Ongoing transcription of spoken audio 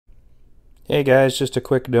Hey guys, just a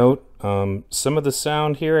quick note. Some of the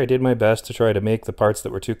sound here, I did my best to try to make the parts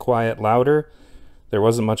that were too quiet louder. There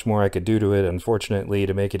wasn't much more I could do to it, unfortunately,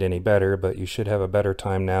 to make it any better, but you should have a better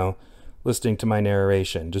time now listening to my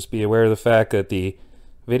narration. Just be aware of the fact that the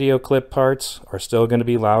video clip parts are still going to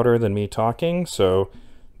be louder than me talking, so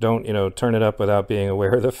don't, turn it up without being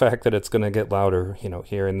aware of the fact that it's going to get louder,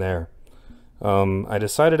 here and there. I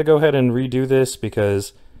decided to go ahead and redo this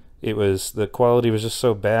because the quality was just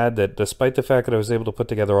so bad that despite the fact that I was able to put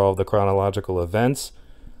together all of the chronological events,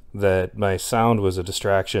 that my sound was a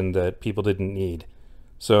distraction that people didn't need.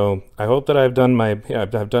 So I hope that I've done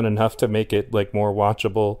I've done enough to make it more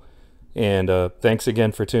watchable, and thanks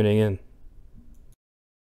again for tuning in.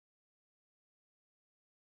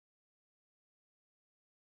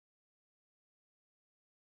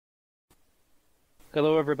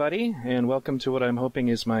 Hello everybody, and welcome to what I'm hoping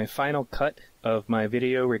is my final cut of my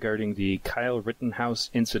video regarding the Kyle Rittenhouse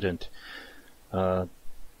incident. I've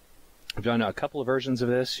done a couple of versions of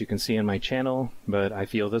this, you can see on my channel, but I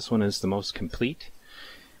feel this one is the most complete.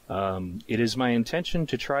 It is my intention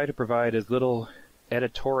to try to provide as little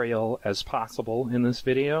editorial as possible in this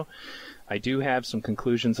video. I do have some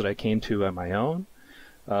conclusions that I came to on my own,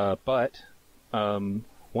 but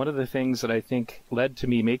one of the things that I think led to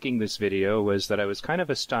me making this video was that I was kind of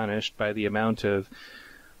astonished by the amount of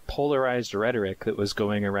polarized rhetoric that was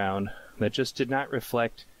going around that just did not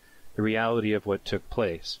reflect the reality of what took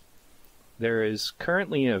place. There is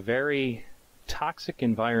currently a very toxic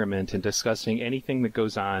environment in discussing anything that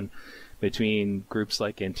goes on between groups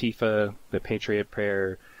like Antifa, the Patriot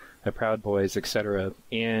Prayer, the Proud Boys, etc.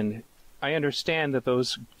 And I understand that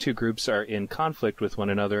those two groups are in conflict with one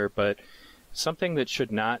another, but something that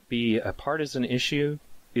should not be a partisan issue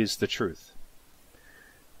is the truth.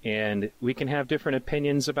 And we can have different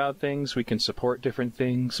opinions about things, we can support different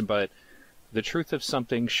things, but the truth of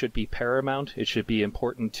something should be paramount. It should be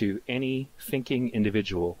important to any thinking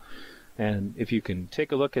individual. And if you can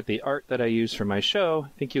take a look at the art that I use for my show,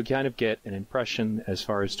 I think you'll kind of get an impression as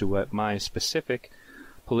far as to what my specific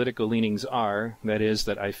political leanings are. That is,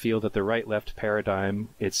 that I feel that the right-left paradigm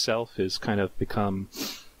itself has kind of become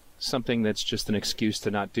something that's just an excuse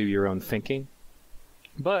to not do your own thinking.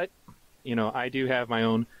 But, I do have my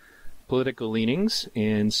own political leanings,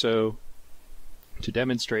 and so to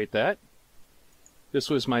demonstrate that,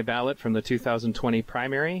 this was my ballot from the 2020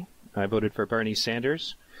 primary. I voted for Bernie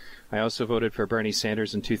Sanders. I also voted for Bernie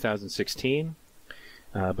Sanders in 2016.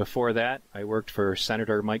 Before that, I worked for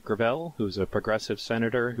Senator Mike Gravel, who's a progressive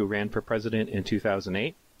senator who ran for president in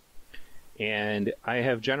 2008. And I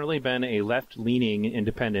have generally been a left-leaning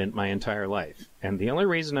independent my entire life. And the only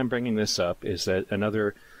reason I'm bringing this up is that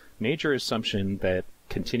another major assumption that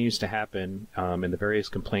continues to happen in the various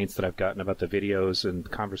complaints that I've gotten about the videos and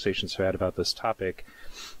conversations I've had about this topic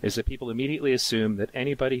is that people immediately assume that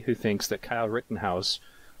anybody who thinks that Kyle Rittenhouse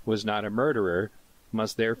was not a murderer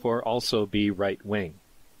must therefore also be right-wing.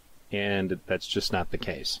 And that's just not the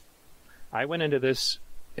case. I went into this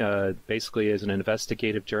basically as an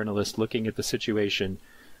investigative journalist looking at the situation.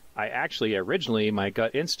 I actually originally, my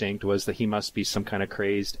gut instinct was that he must be some kind of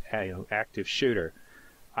crazed active shooter.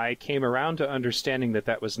 I came around to understanding that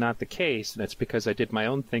that was not the case, and it's because I did my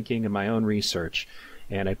own thinking and my own research,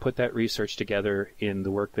 and I put that research together in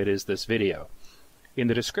the work that is this video. In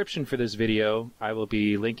the description for this video, I will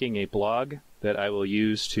be linking a blog that I will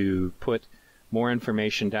use to put more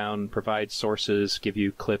information down, provide sources, give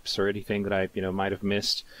you clips or anything that I might have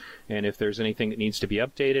missed. And if there's anything that needs to be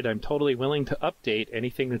updated, I'm totally willing to update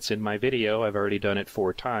anything that's in my video. I've already done it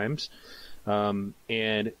 4 times.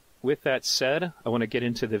 And with that said, I want to get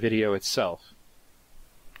into the video itself.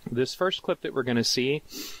 This first clip that we're going to see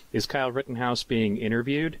is Kyle Rittenhouse being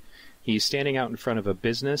interviewed. He's standing out in front of a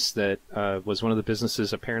business that was one of the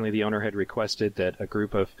businesses apparently the owner had requested that a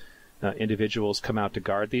group of individuals come out to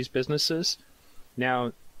guard these businesses.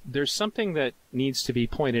 Now, there's something that needs to be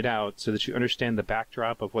pointed out so that you understand the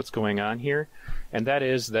backdrop of what's going on here, and that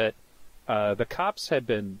is that the cops had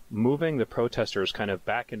been moving the protesters kind of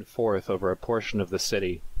back and forth over a portion of the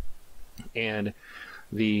city. And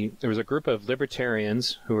there was a group of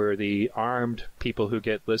libertarians who are the armed people who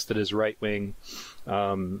get listed as right-wing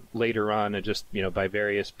later on, and just, by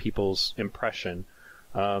various people's impression.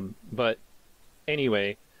 But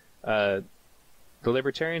anyway, the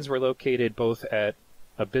libertarians were located both at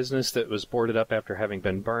a business that was boarded up after having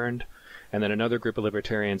been burned, and then another group of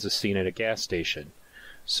libertarians is seen at a gas station.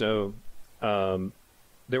 So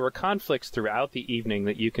there were conflicts throughout the evening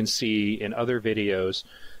that you can see in other videos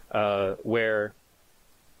where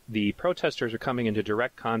the protesters are coming into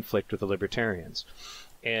direct conflict with the libertarians.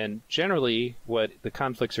 And generally, what the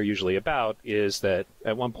conflicts are usually about is that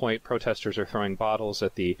at one point protesters are throwing bottles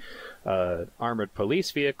at the armored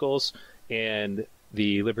police vehicles, and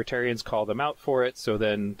the libertarians call them out for it. So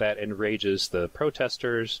then that enrages the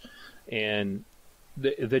protesters, and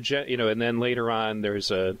and then later on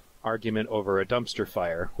there's a argument over a dumpster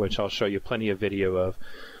fire, which I'll show you plenty of video of.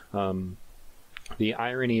 The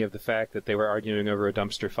irony of the fact that they were arguing over a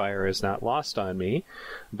dumpster fire is not lost on me,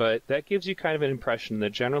 but that gives you kind of an impression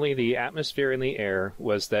that generally the atmosphere in the air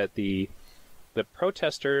was that the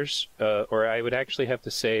protesters, or I would actually have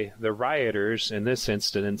to say the rioters in this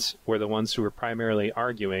instance, were the ones who were primarily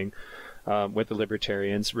arguing with the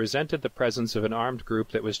libertarians, resented the presence of an armed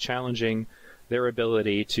group that was challenging their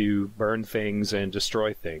ability to burn things and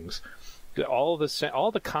destroy things. All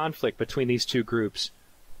the conflict between these two groups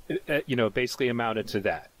basically amounted to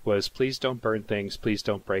that, was please don't burn things, please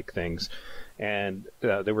don't break things. And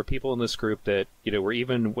there were people in this group that, were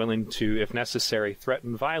even willing to, if necessary,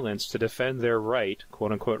 threaten violence to defend their right,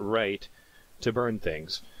 quote unquote, right to burn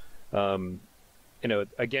things.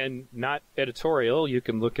 Again, not editorial. You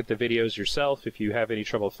can look at the videos yourself. If you have any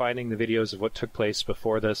trouble finding the videos of what took place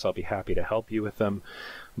before this, I'll be happy to help you with them.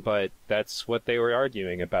 But that's what they were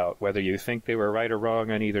arguing about, whether you think they were right or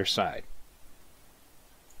wrong on either side.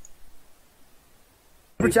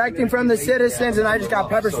 Protecting from the citizens, and I just got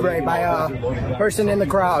pepper sprayed by a person in the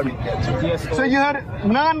crowd. So you had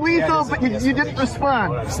non-lethal, but you didn't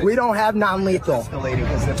respond. We don't have non-lethal.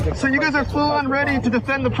 So you guys are full on ready to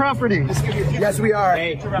defend the property? Yes, we are.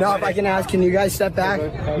 Now, if I can ask, can you guys step back?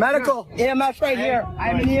 Medical, EMS right here.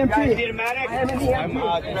 I'm an EMT. I am an EMT.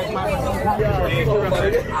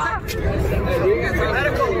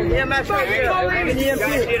 Medical, EMS right here. I'm an EMT.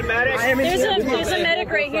 I am an EMT. There's a medic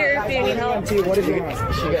right here if you need help. What is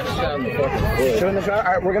it? She got shot in the fucking foot. All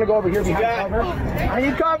right, we're going to go over here behind cover. I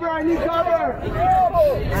need cover. I need cover.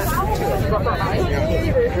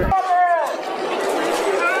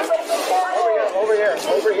 Over here.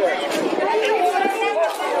 Over here.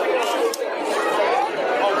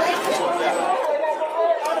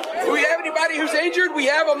 Do we have anybody who's injured? We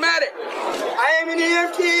have a medic. I am an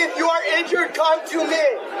EMT. If you are injured, come to me.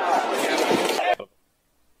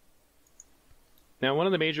 Now, one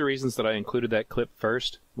of the major reasons that I included that clip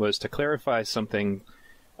first was to clarify something.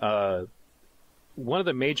 One of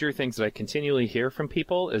the major things that I continually hear from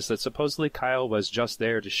people is that supposedly Kyle was just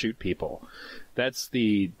there to shoot people. That's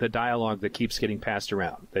the dialogue that keeps getting passed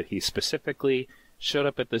around, that he specifically showed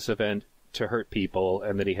up at this event to hurt people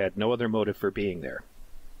and that he had no other motive for being there.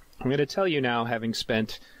 I'm going to tell you now, having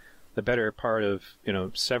spent the better part of,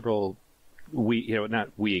 several not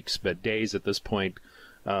weeks, but days at this point,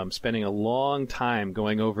 spending a long time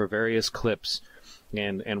going over various clips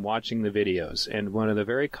and watching the videos. And one of the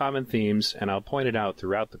very common themes, and I'll point it out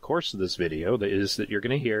throughout the course of this video, is that you're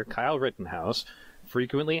going to hear Kyle Rittenhouse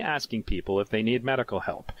frequently asking people if they need medical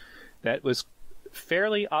help. That was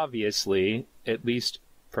fairly obviously, at least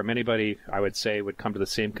from anybody I would say would come to the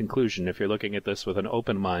same conclusion if you're looking at this with an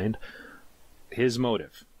open mind, his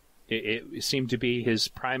motive. It seemed to be his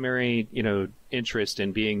primary, interest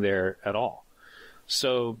in being there at all.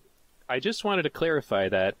 So I just wanted to clarify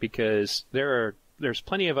that because there's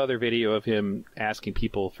plenty of other video of him asking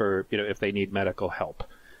people for, if they need medical help.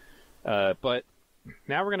 But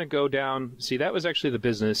now we're going to go down. See, that was actually the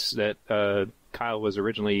business that Kyle was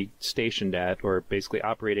originally stationed at, or basically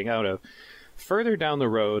operating out of. Further down the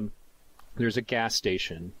road, there's a gas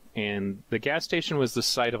station. And the gas station was the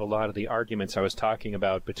site of a lot of the arguments I was talking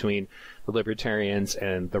about between the libertarians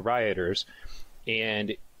and the rioters.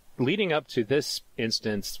 And leading up to this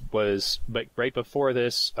instance was, but right before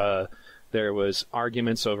this, there was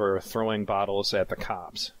arguments over throwing bottles at the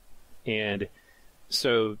cops. And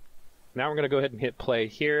so now we're going to go ahead and hit play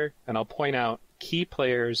here, and I'll point out key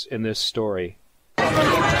players in this story.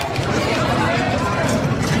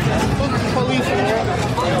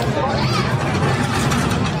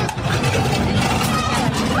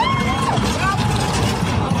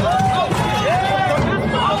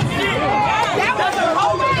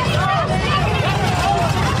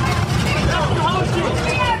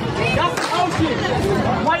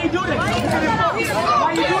 Why you doing it? Why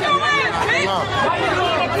you doing it? Why you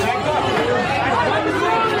doing it?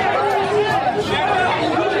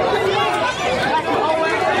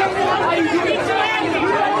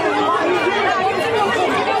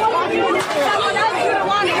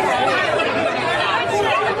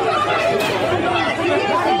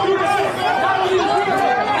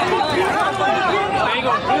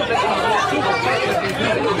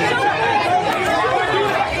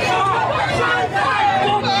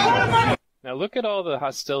 Now look at all the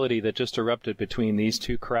hostility that just erupted between these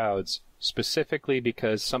two crowds, specifically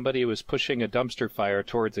because somebody was pushing a dumpster fire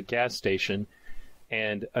towards a gas station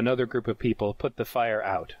and another group of people put the fire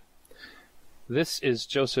out. This is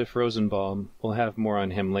Joseph Rosenbaum. We'll have more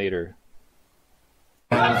on him later.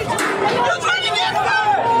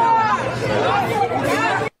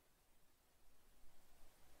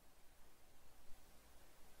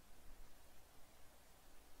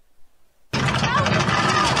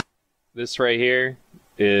 This right here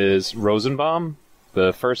is Rosenbaum,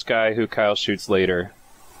 the first guy who Kyle shoots later.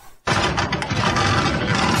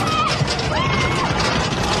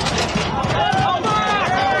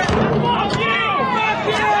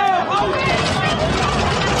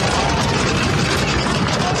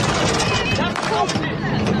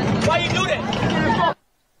 Why you do that?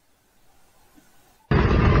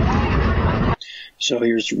 So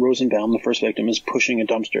here's Rosenbaum, the first victim, is pushing a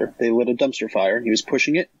dumpster. They lit a dumpster fire. He was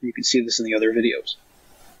pushing it. You can see this in the other videos.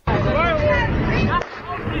 Why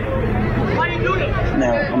you do that?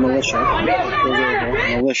 Now, a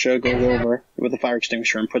militia goes over with a fire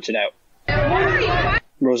extinguisher and puts it out.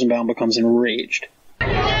 Rosenbaum becomes enraged.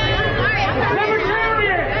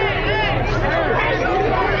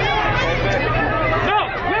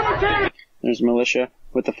 There's militia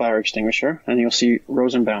with the fire extinguisher, and you'll see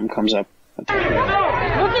Rosenbaum comes up. Look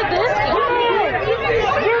at this guy.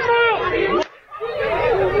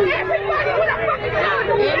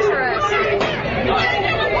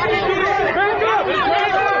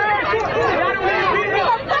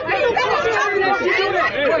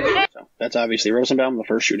 So that's obviously Rosenbaum, the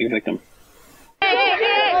first shooting victim.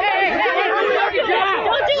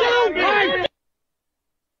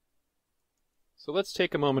 So let's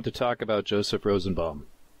take a moment to talk about Joseph Rosenbaum.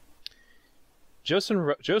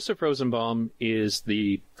 Joseph Rosenbaum is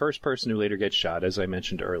the first person who later gets shot, as I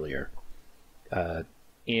mentioned earlier.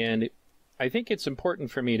 And I think it's important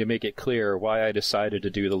for me to make it clear why I decided to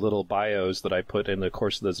do the little bios that I put in the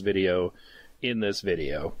course of this video in this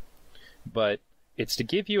video. But it's to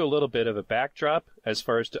give you a little bit of a backdrop as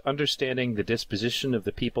far as to understanding the disposition of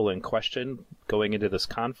the people in question going into this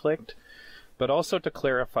conflict, but also to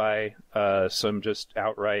clarify some just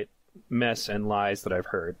outright mess and lies that I've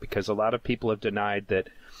heard, because a lot of people have denied that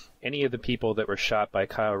any of the people that were shot by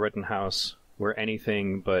Kyle Rittenhouse were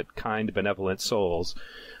anything but kind, benevolent souls.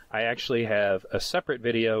 I actually have a separate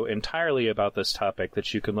video entirely about this topic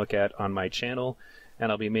that you can look at on my channel, and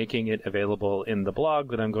I'll be making it available in the blog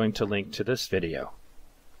that I'm going to link to this video.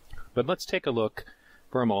 But let's take a look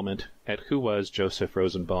for a moment at who was Joseph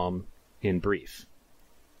Rosenbaum in brief.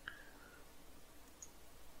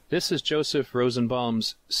 This is Joseph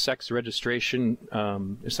Rosenbaum's sexual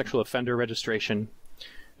offender registration.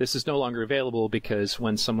 This is no longer available because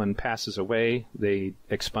when someone passes away, they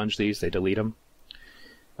expunge these, they delete them.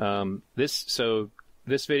 This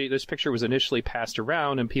picture was initially passed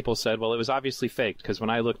around, and people said, well, it was obviously faked, because when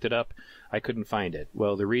I looked it up, I couldn't find it.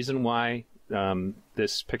 Well, the reason why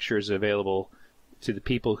this picture is available to the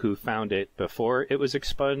people who found it before it was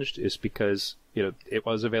expunged is because, it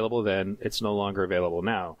was available then, it's no longer available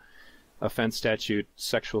now. Offense statute,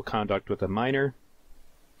 sexual conduct with a minor,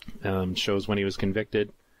 shows when he was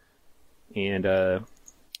convicted. And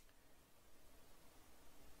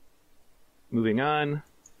moving on,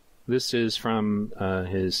 this is from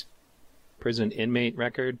his prison inmate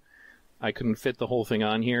record. I couldn't fit the whole thing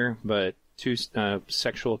on here, but 2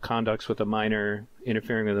 sexual conducts with a minor,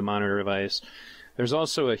 interfering with a monitor device. There's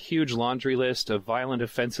also a huge laundry list of violent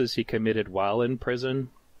offenses he committed while in prison.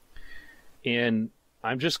 And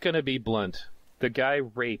I'm just going to be blunt. The guy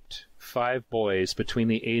raped 5 boys between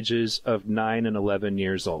the ages of 9 and 11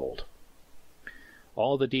 years old.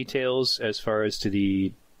 All the details as far as to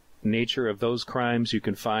the nature of those crimes you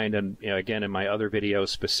can find, again, in my other video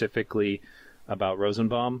specifically about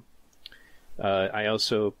Rosenbaum. I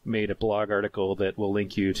also made a blog article that will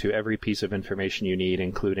link you to every piece of information you need,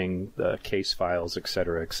 including the case files,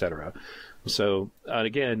 etc., etc. So,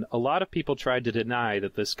 again, a lot of people tried to deny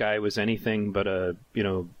that this guy was anything but a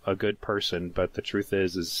good person, but the truth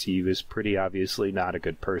is he was pretty obviously not a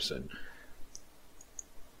good person.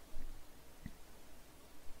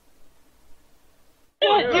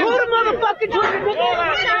 Who the motherfucking trigger?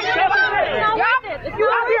 If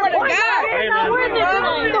you're out here, what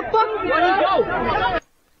the fuck? Where'd he go?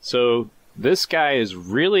 So this guy is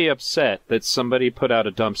really upset that somebody put out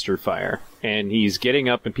a dumpster fire, and he's getting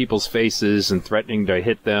up in people's faces and threatening to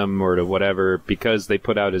hit them or to whatever because they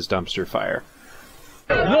put out his dumpster fire.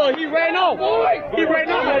 Look, he ran off. He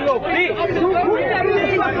ran off that little bitch.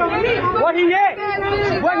 What he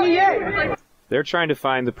at? What he at? They're trying to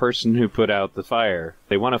find the person who put out the fire.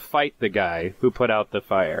 They want to fight the guy who put out the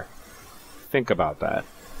fire. think about that.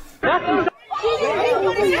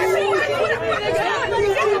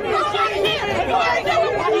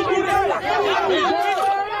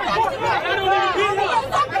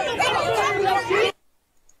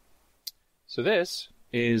 So this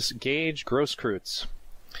is Gage Grosskreutz.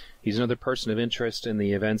 He's another person of interest in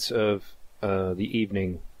the events of the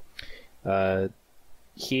evening.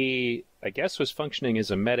 He, I guess, was functioning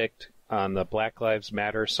as a medic on the Black Lives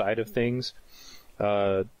Matter side of things.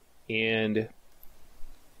 And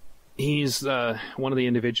he's one of the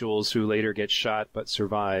individuals who later gets shot but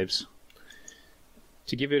survives.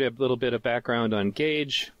 To give you a little bit of background on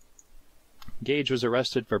Gage, Gage was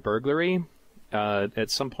arrested for burglary.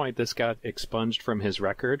 At some point, this got expunged from his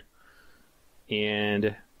record.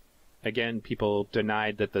 And again, people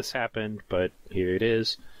denied that this happened, but here it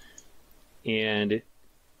is. And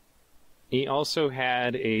he also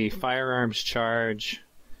had a firearms charge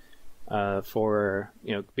for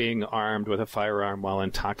being armed with a firearm while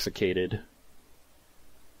intoxicated.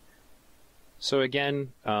 So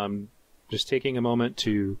again, just taking a moment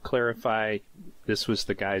to clarify, this was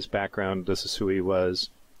the guy's background, this is who he was,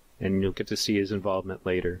 and you'll get to see his involvement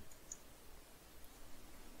later.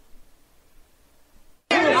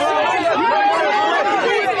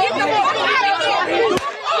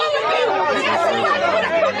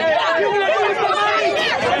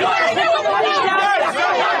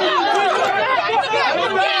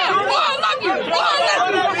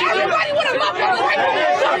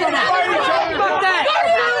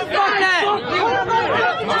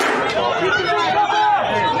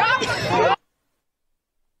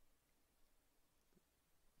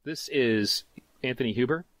 This is Anthony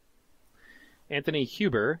Huber. Anthony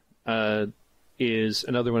Huber is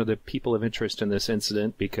another one of the people of interest in this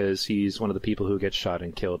incident because he's one of the people who gets shot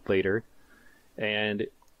and killed later. And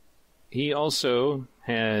he also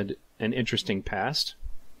had an interesting past.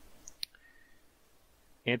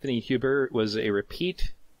 Anthony Huber was a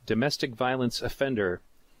repeat domestic violence offender.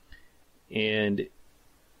 And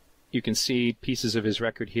you can see pieces of his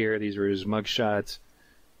record here. These are his mugshots.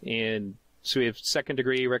 And so we have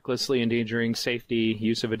second-degree recklessly endangering safety,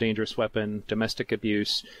 use of a dangerous weapon, domestic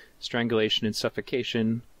abuse, strangulation and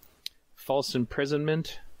suffocation, false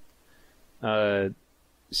imprisonment. So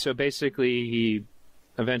basically, he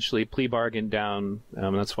eventually plea bargained down.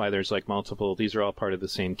 That's why there's like multiple. These are all part of the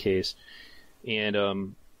same case.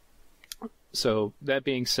 And so that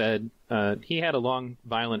being said, he had a long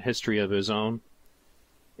violent history of his own.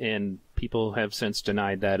 And people have since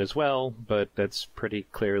denied that as well, but that's pretty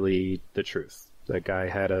clearly the truth. That guy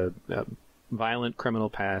had a violent criminal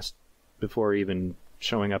past before even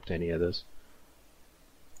showing up to any of this.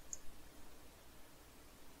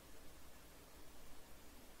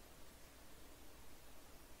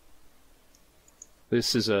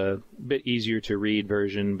 This is a bit easier to read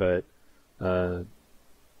version, but you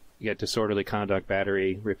get disorderly conduct,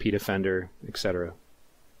 battery, repeat offender, etc.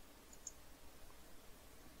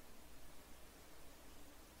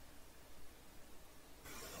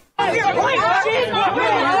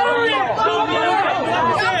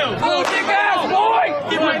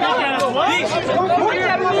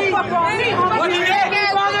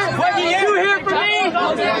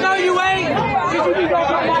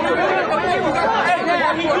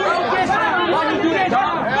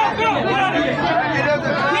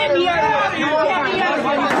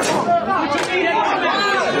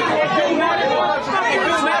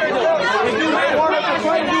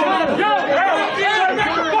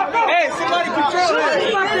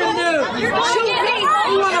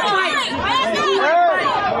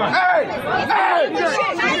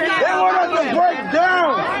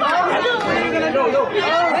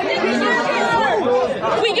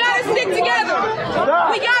 We gotta stick together.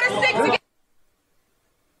 We gotta stick together.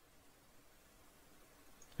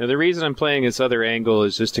 Now, the reason I'm playing this other angle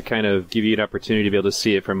is just to kind of give you an opportunity to be able to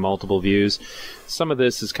see it from multiple views. Some of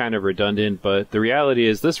this is kind of redundant, but the reality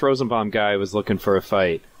is this Rosenbaum guy was looking for a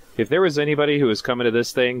fight. If there was anybody who was coming to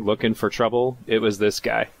this thing looking for trouble, it was this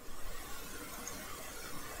guy.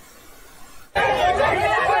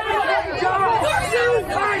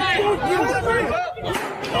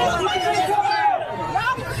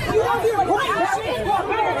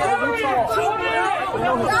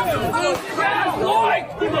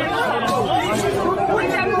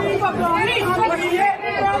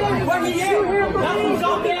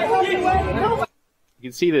 You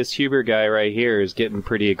can see this Huber guy right here is getting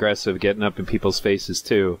pretty aggressive, getting up in people's faces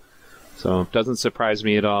too. So it doesn't surprise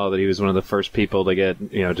me at all that he was one of the first people to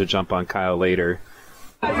get, to jump on Kyle later.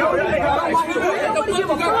 What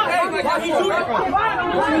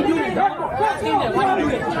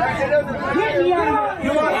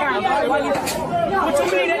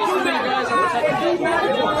you mean?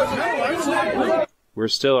 We're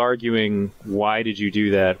still arguing, why did you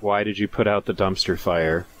do that? Why did you put out the dumpster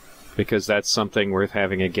fire? Because that's something worth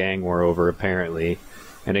having a gang war over, apparently.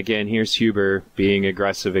 And again, here's Huber being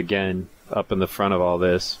aggressive again, up in the front of all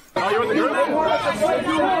this. We just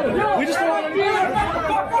want to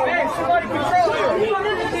hey, somebody control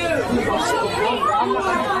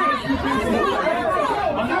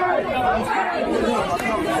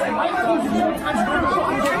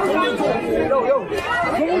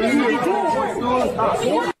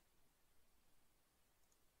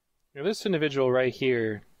Now, this individual right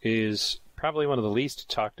here is probably one of the least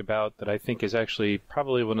talked about, that I think is actually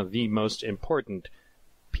probably one of the most important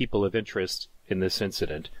people of interest in this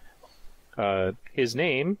incident. His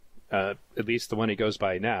name, at least the one he goes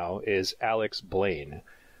by now, is Alex Blaine.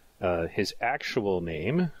 His actual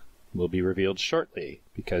name will be revealed shortly,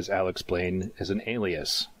 because Alex Blaine is an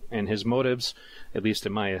alias, and his motives, at least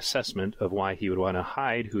in my assessment of why he would want to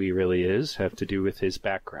hide who he really is, have to do with his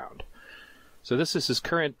background. So this is his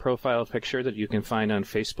current profile picture that you can find on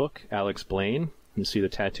Facebook, Alex Blaine. You see the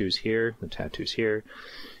tattoos here, the tattoos here.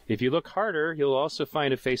 If you look harder, you'll also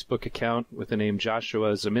find a Facebook account with the name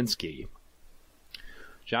Joshua Zeminski.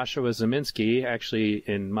 Joshua Zeminski, actually,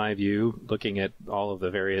 in my view, looking at all of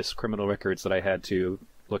the various criminal records that I had to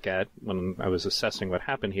look at when I was assessing what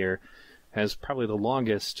happened here, has probably the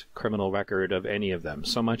longest criminal record of any of them.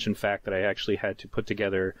 So much, in fact, that I actually had to put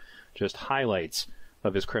together just highlights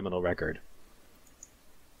of his criminal record.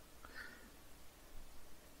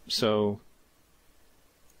 So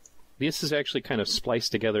this is actually kind of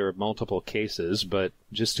spliced together of multiple cases, but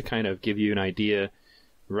just to kind of give you an idea,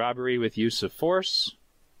 robbery with use of force,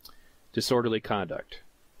 disorderly conduct.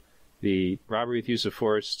 The robbery with use of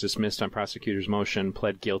force, dismissed on prosecutor's motion,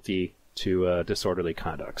 pled guilty to disorderly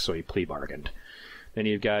conduct, so he plea bargained. Then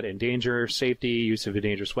you've got endanger safety, use of a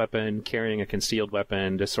dangerous weapon, carrying a concealed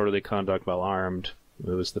weapon, disorderly conduct while armed. It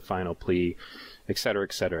was the final plea, etc.,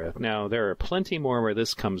 etc. Now, there are plenty more where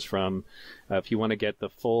this comes from. If you want to get the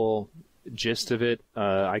full gist of it,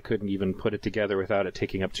 I couldn't even put it together without it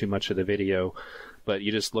taking up too much of the video. But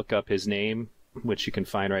you just look up his name, which you can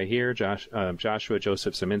find right here, Joshua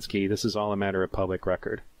Joseph Zeminski. This is all a matter of public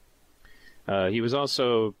record. He was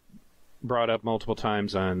also brought up multiple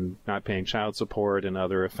times on not paying child support and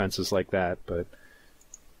other offenses like that, but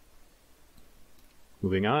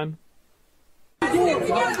moving on. So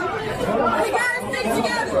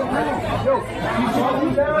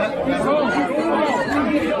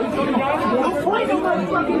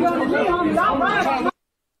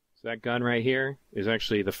that gun right here is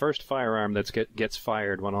actually the first firearm that gets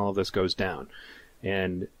fired when all of this goes down.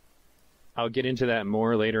 And I'll get into that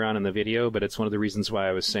more later on in the video, but it's one of the reasons why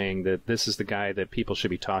I was saying that this is the guy that people should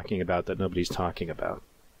be talking about that nobody's talking about.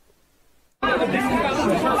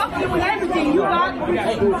 everything you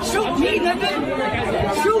got. Shoot me,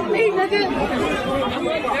 nigga. Shoot me, nigga.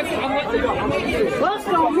 Bust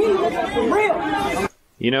on me, nigga. For real.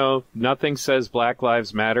 You know, nothing says Black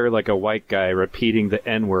Lives Matter like a white guy repeating the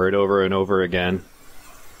N-word over and over again.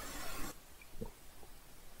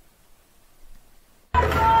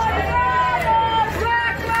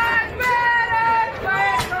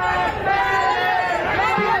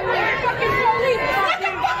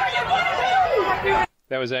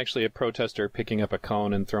 That was actually a protester picking up a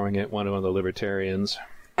cone and throwing it at one of the libertarians.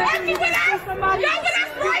 This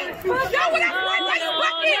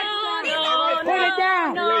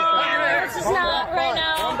is not right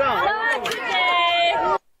now. Not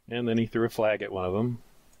today. And then he threw a flag at one of them.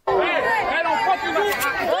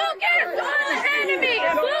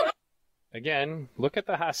 Again, look at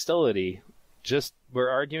the hostility. Just, we're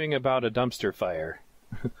arguing about a dumpster fire.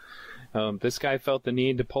 This guy felt the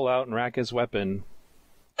need to pull out and rack his weapon.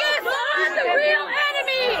 Focus on the real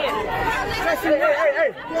enemy!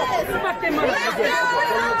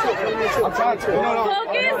 I'm trying to.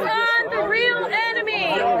 Focus on the real enemy!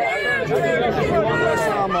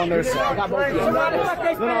 I'm on their side.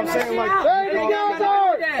 No, I'm saying like,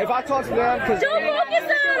 if I talk to them, because Don't focus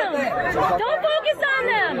on them! Don't focus on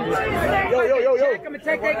them! yo. Come and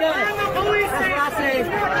take their guns.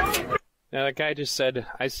 Now that guy just said,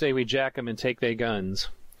 I say we jack them and take their guns.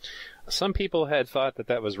 Some people had thought that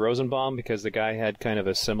that was Rosenbaum because the guy had kind of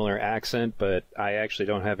a similar accent, but I actually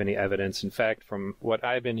don't have any evidence. In fact, from what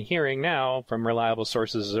I've been hearing now from reliable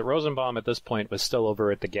sources, is that Rosenbaum at this point was still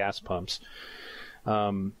over at the gas pumps.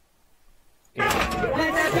 The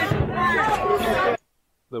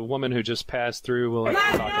woman who just passed through, we'll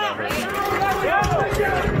talk about her.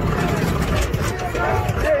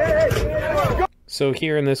 So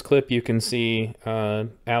here in this clip you can see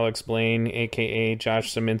Alex Blaine, a.k.a.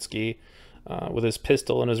 Josh Zeminski, with his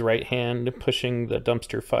pistol in his right hand, pushing the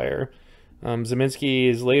dumpster fire. Ziminski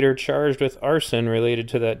is later charged with arson related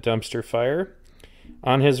to that dumpster fire.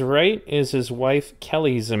 On his right is his wife,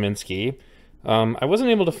 Kelly Ziminski. I wasn't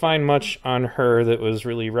able to find much on her that was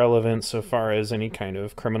really relevant so far as any kind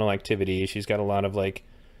of criminal activity. She's got a lot of, like,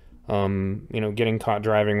 getting caught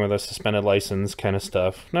driving with a suspended license kind of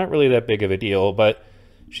stuff. Not really that big of a deal, but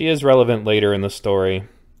she is relevant later in the story.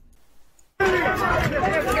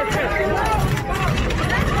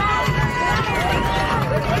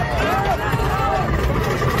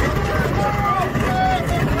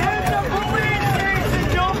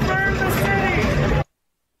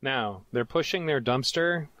 Now, they're pushing their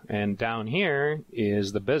dumpster, and down here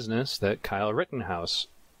is the business that Kyle Rittenhouse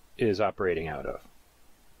is operating out of.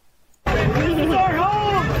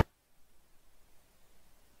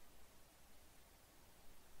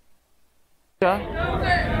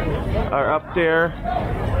 Are up there.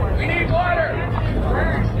 We need water.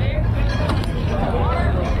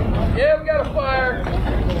 Yeah, we got a fire.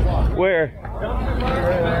 Where?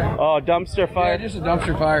 Oh, dumpster fire. Yeah, just a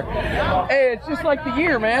dumpster fire. Hey, it's just like the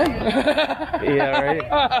year, man. Yeah, right.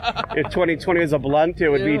 If 2020 was a blunt, it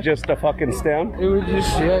would be just a fucking stem. It would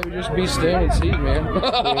just be stem and seed, man.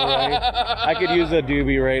 Right. I could use a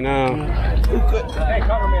doobie right now. Hey,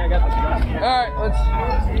 cover me. I got this. All right, let's.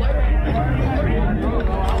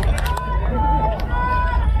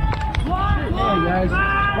 Hey guys.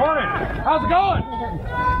 Morning. How's it going?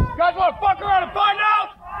 You guys want to fuck around and find out?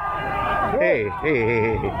 Hey.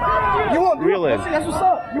 You want Reel in. That's what's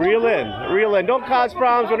up. Reel in. Don't cause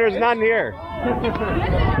problems when there's none here.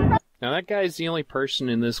 Now, that guy's the only person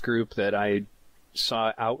in this group that I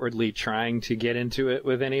saw outwardly trying to get into it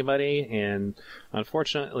with anybody, and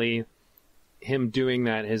unfortunately, him doing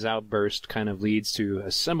that, his outburst, kind of leads to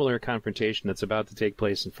a similar confrontation that's about to take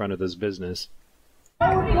place in front of this business.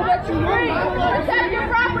 Protect your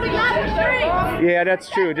property, not the street. Yeah, that's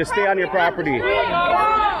true. Just stay on your property.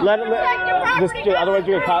 Otherwise,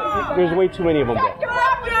 you're gonna there's way too many of them. Protect your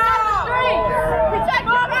property, not the street. Protect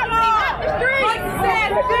your property, not the street.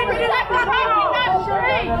 Protect your property, not the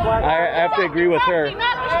street. I have to agree with her.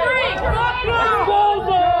 Not the street. Protect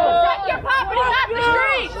your property, not the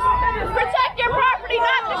street. Protect your property,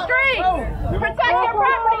 not the street. Protect your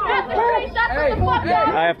property, not the street. That's what the fuck up.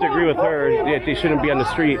 I have to agree with her. Yeah, they shouldn't be on the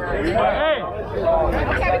street.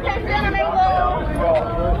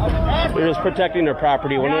 They're just protecting their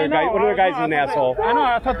property. One of the guys is an asshole. I know.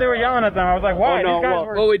 I thought they were yelling at them. I was like, why? Oh, no, These guys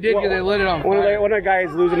were... Well, we did because they lit it on fire. One of the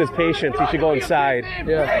guys losing his patience. He should go inside.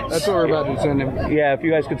 Yeah, that's what we're about to send him. Yeah, if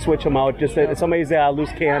you guys could switch him out. Just somebody's a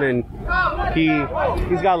loose cannon.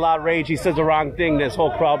 He's got a lot of rage. He says the wrong thing. This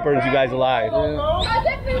whole crowd burns you guys alive.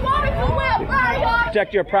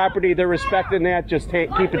 Protect your property. They're respecting that. Just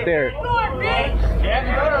keep it there.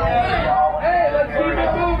 Hey, let's keep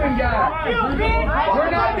it moving, guys. We're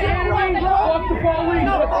not the enemy. Fuck the police.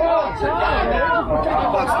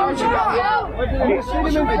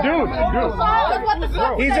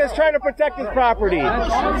 He's just trying to protect his property. He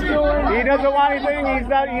doesn't want anything.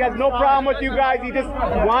 He has no problem with you guys. He just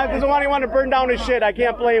doesn't want anyone to burn down his shit. I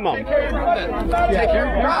can't blame him.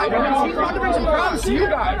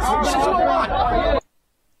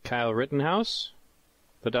 Kyle Rittenhouse,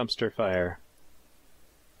 the dumpster fire.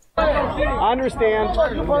 I understand.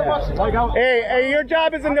 Hey, your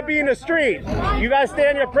job isn't to be in the street. You gotta stay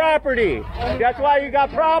on your property. That's why you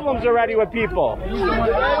got problems already with people.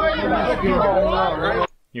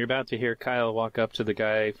 You're about to hear Kyle walk up to the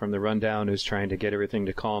guy from the rundown who's trying to get everything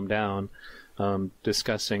to calm down,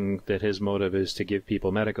 discussing that his motive is to give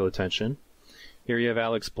people medical attention. Here you have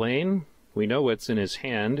Alex Blaine. We know what's in his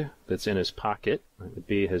hand that's in his pocket. That would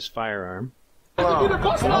be his firearm. No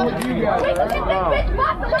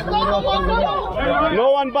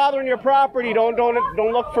one bothering your property. Don't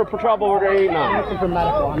look for trouble or anything. I'm looking for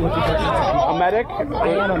medical. A medic? I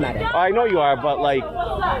am a medic. I know you are, but like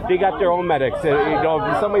they got their own medics.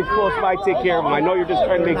 If somebody's close by, take care of them. I know you're just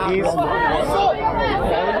trying to make peace.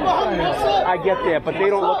 I get that, but they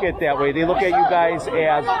don't look at it that way. They look at you guys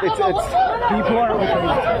as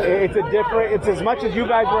it's as much as you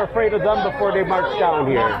guys were afraid of them before they marched down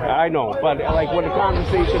here. I know, but like what the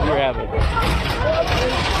conversation you're having.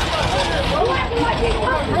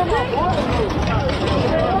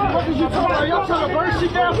 Y'all trying to burn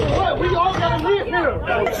shit down for what? We all gotta live here.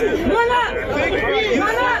 Why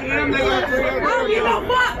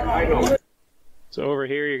not? So over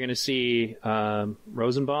here you're going to see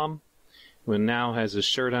Rosenbaum, who now has his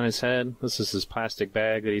shirt on his head. This is his plastic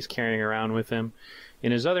bag that he's carrying around with him.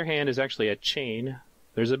 In his other hand is actually a chain.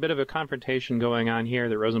 There's a bit of a confrontation going on here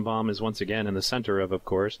that Rosenbaum is once again in the center of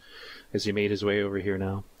course, as he made his way over here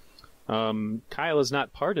now. Kyle is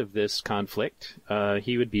not part of this conflict.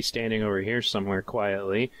 He would be standing over here somewhere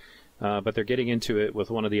quietly, but they're getting into it with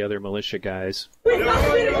one of the other militia guys. Hey,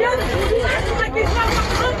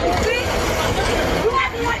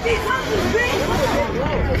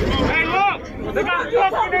 look! They got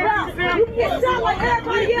fucking everything. You can sound like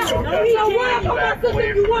everybody else. So run up on my sister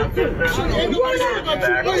if you want to. Run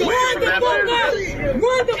the fuck out.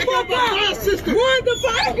 Run the fuck out. Run the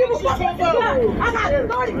fuck out. I don't give a fuck about I got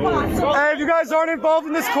 35. Hey, if you guys aren't involved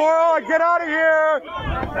in this quarrel, get out of here.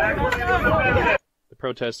 The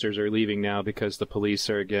protesters are leaving now because the police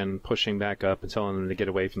are again pushing back up and telling them to get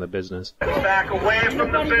away from the business. Back away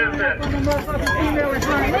from the business.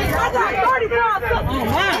 I got 35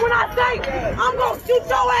 seconds. When I say I'm gonna shoot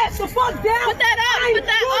your ass the fuck down. Put that up. Put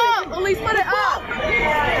that up. At least put it up.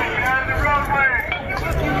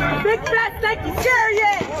 Big fat stanky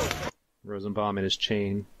chariot. Rosenbaum in his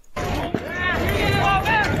chain. I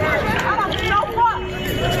don't give no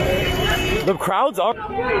fuck. The crowds are.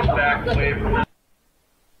 Back away from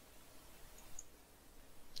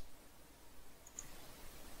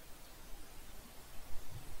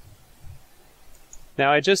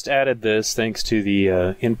Now, I just added this thanks to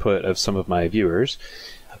the input of some of my viewers.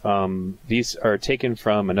 These are taken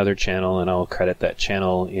from another channel, and I'll credit that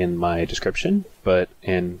channel in my description,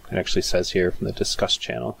 and it actually says here from the Discuss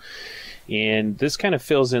channel. And this kind of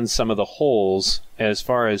fills in some of the holes as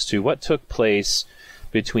far as to what took place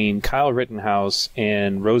between Kyle Rittenhouse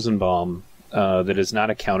and Rosenbaum that is not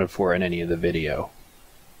accounted for in any of the video.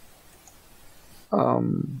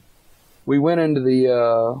 We went into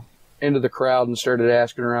the crowd and started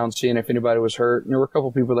asking around, seeing if anybody was hurt. And there were a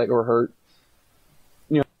couple people that were hurt.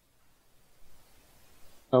 You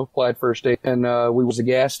know, applied first aid. And we was a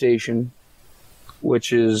gas station,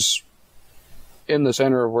 which is in the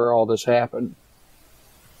center of where all this happened.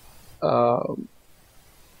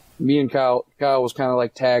 Me and Kyle was kind of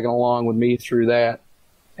like tagging along with me through that.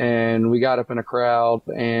 And we got up in a crowd,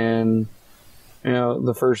 and, you know,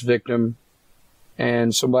 the first victim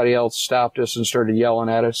and somebody else stopped us and started yelling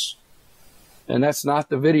at us. And that's not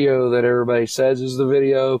the video that everybody says is the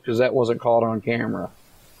video, because that wasn't caught on camera.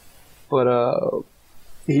 But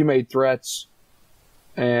he made threats,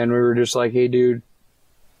 and we were just like, hey, dude,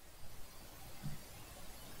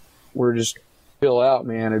 we're just chill out,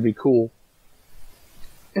 man. It'd be cool.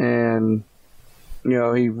 And, you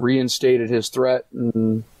know, he reinstated his threat,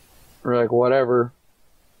 and we're like, whatever.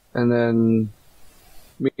 And then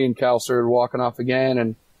me and Cal started walking off again,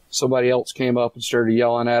 and somebody else came up and started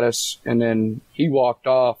yelling at us, and then he walked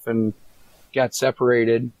off and got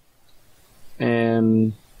separated.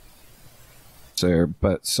 And so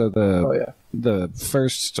the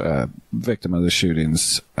first victim of the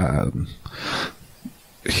shootings,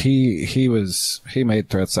 he made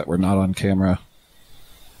threats that were not on camera.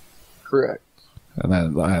 Correct. And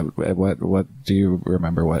then what do you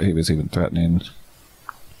remember what he was even threatening?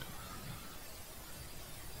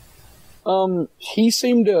 He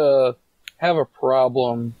seemed to have a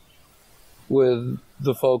problem with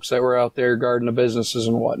the folks that were out there guarding the businesses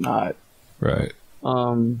and whatnot. Right.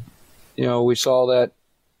 You know, we saw that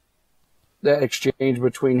exchange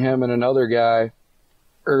between him and another guy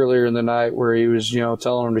earlier in the night where he was, you know,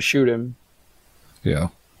 telling him to shoot him. Yeah.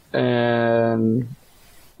 And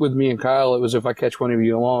with me and Kyle, it was, if I catch one of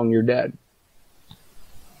you along, you're dead.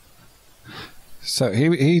 So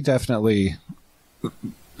he definitely...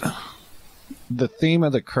 The theme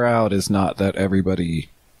of the crowd is not that everybody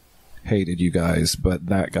hated you guys, but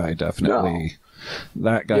that guy definitely,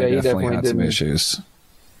 definitely had some issues.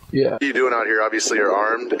 Yeah. What are you doing out here? Obviously, you're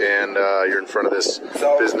armed, and you're in front of this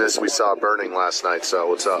business we saw burning last night. So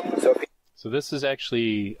what's up? So this is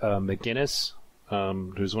actually McGinnis,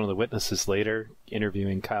 who's one of the witnesses later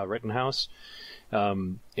interviewing Kyle Rittenhouse,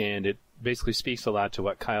 and it basically speaks a lot to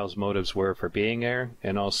what Kyle's motives were for being there,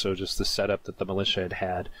 and also just the setup that the militia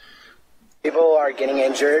had. People are getting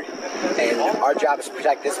injured, and our job is to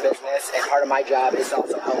protect this business, and part of my job is to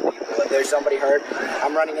also help people. If there's somebody hurt,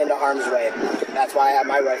 I'm running into harm's way. That's why I have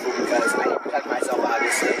my rifle, because I need to protect myself,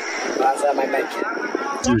 obviously. But I also have my med kit.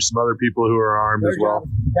 There's some other people who are armed as well.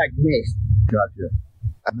 Protect me. Gotcha.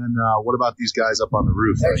 And then what about these guys up on the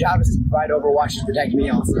roof? Their job is to provide overwatch to protect me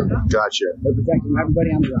also. Gotcha. They're protecting everybody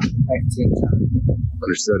on the roof, protecting each other.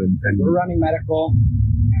 Understood. And we're running medical,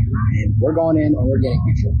 and we're going in, and we're getting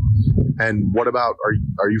control. And what about,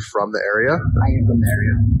 are you from the area? I am from the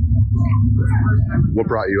area. What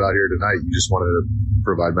brought you out here tonight? You just wanted to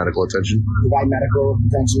provide medical attention? Provide medical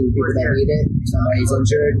attention to people that need it. If somebody's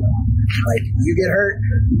injured, like, you get hurt,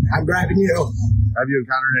 I'm grabbing you. Have you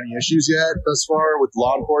encountered any issues yet thus far with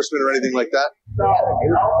law enforcement or anything like that?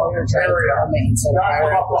 were trying to film it and set fire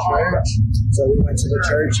at the church. So we went to the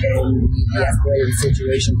church and we de-escalated the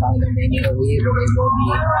situation, telling them they need to leave or they will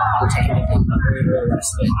be detained and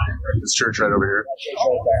arrested. This church right over here? Church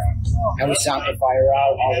right there. And we stopped the fire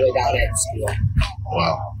out all the way down at the school.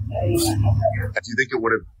 Wow. Do you think it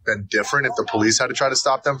would have been different if the police had to try to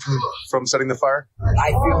stop them from setting the fire?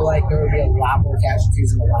 I feel like there would be a lot more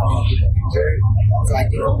casualties and a lot more people injured. So I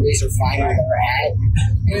think the police are fine where they're at.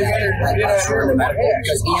 And I'm sure the medical,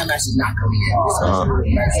 because EMS is not coming in.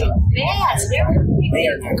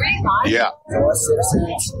 Yeah. So us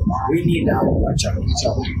citizens, we need to watch out for each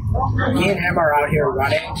other. Me and him are out here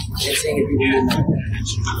running and seeing if people need medical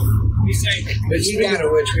attention. But speaking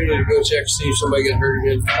of which, we need to go check to see if somebody got hurt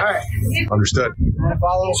again. All right. Understood. You want to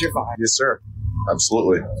follow us? You're fine. Yes, sir.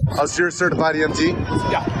 Absolutely. Oh, so you're a certified EMT?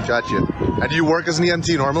 Yeah. Gotcha. And do you work as an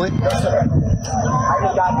EMT normally? Yes, sir. I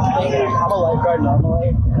just got I'm a lifeguard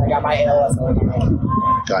normally. I got my ALS.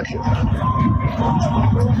 Gotcha.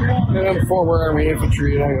 And I'm a former Army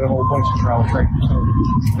infantry, and I got a whole bunch of travel training.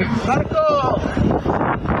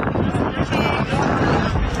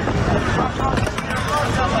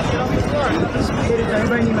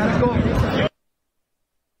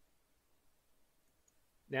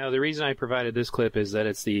 Now, the reason I provided this clip is that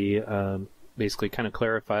it's the basically kind of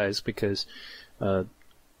clarifies because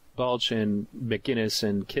Balch and McGinnis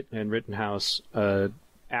and Rittenhouse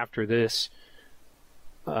after this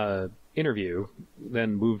interview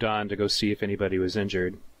then moved on to go see if anybody was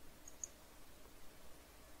injured.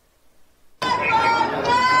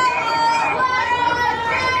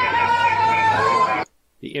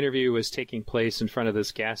 The interview was taking place in front of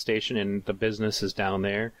this gas station, and the business is down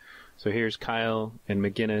there. So here's Kyle and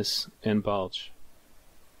McGinnis and Balch.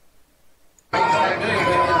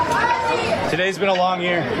 Today's been a long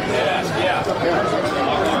year. Yeah.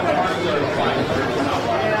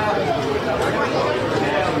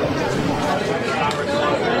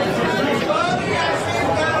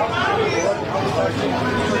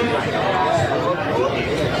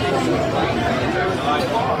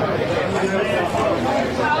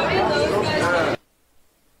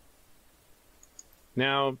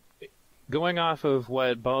 Now, going off of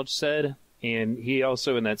what Balch said, and he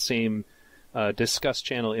also in that same Discuss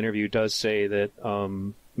Channel interview does say that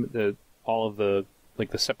all of the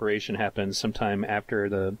separation happened sometime after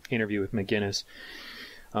the interview with McGinnis.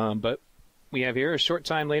 But we have here a short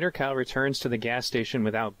time later, Kyle returns to the gas station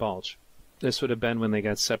without Balch. This would have been when they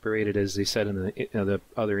got separated, as they said in the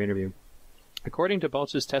other interview. According to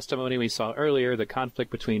Balch's testimony we saw earlier, the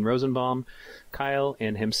conflict between Rosenbaum, Kyle,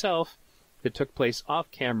 and himself, it took place off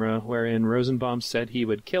camera, wherein Rosenbaum said he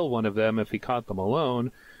would kill one of them if he caught them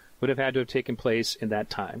alone, would have had to have taken place in that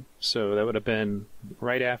time. So that would have been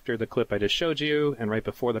right after the clip I just showed you, and right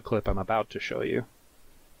before the clip I'm about to show you.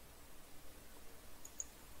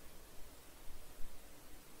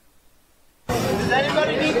 Does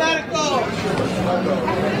anybody need medical?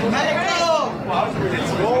 Medical!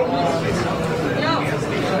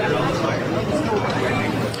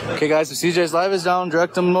 Okay, guys, so CJ's Live is down.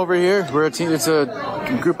 Direct them over here. We're a team. It's a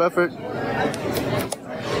group effort.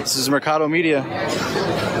 This is Mercado Media.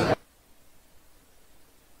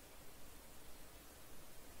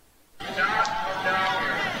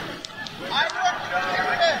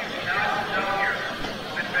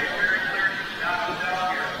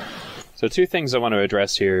 So two things I want to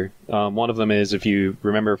address here. One of them is, if you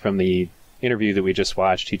remember from the interview that we just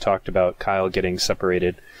watched, he talked about Kyle getting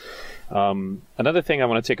separated. Another thing I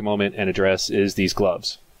want to take a moment and address is these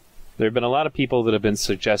gloves. There have been a lot of people that have been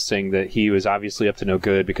suggesting that he was obviously up to no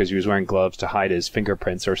good because he was wearing gloves to hide his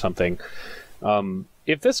fingerprints or something.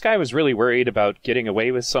 If this guy was really worried about getting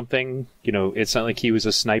away with something, it's not like he was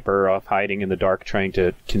a sniper off hiding in the dark trying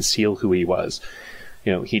to conceal who he was.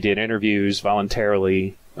 He did interviews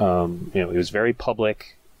voluntarily. He was very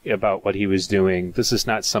public about what he was doing. This is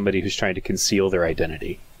not somebody who's trying to conceal their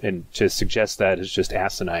identity. And to suggest that is just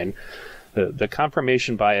asinine. The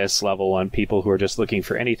confirmation bias level on people who are just looking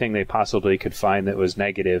for anything they possibly could find that was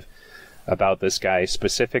negative about this guy,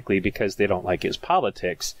 specifically because they don't like his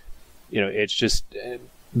politics, it's just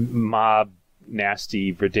mob,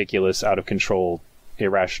 nasty, ridiculous, out of control,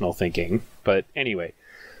 irrational thinking. But anyway,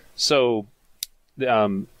 so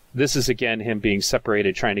this is, again, him being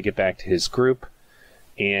separated, trying to get back to his group,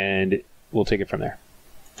 and we'll take it from there.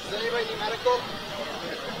 Does anybody need medical?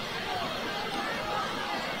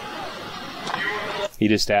 He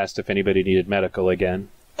just asked if anybody needed medical again.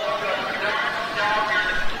 Okay,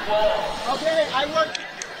 I work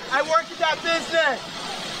at that business.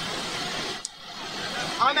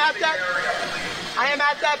 I am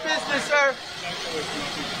at that business, sir.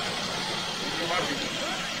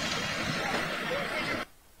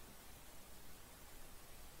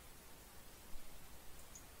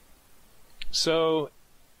 So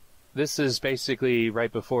this is basically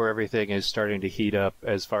right before everything is starting to heat up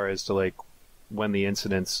as far as to like when the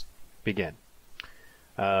incidents begin.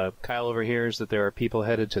 Kyle overhears that there are people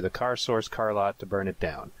headed to the Car Source car lot to burn it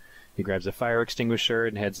down. He grabs a fire extinguisher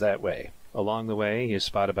and heads that way. Along the way, he is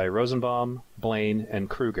spotted by Rosenbaum, Blaine,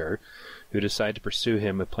 and Kruger, who decide to pursue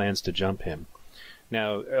him with plans to jump him.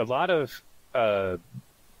 Now, a lot of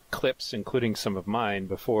clips, including some of mine,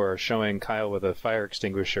 before showing Kyle with a fire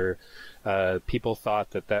extinguisher, people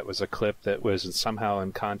thought that that was a clip that was somehow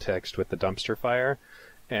in context with the dumpster fire,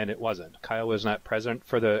 and it wasn't. Kyle was not present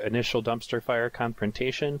for the initial dumpster fire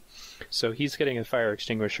confrontation, so he's getting a fire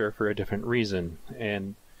extinguisher for a different reason.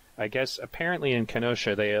 And I guess apparently in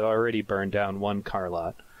Kenosha they had already burned down one car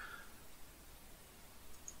lot.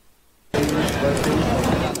 There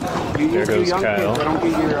goes Kyle. I don't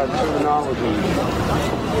get your terminology.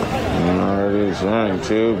 I'm already trying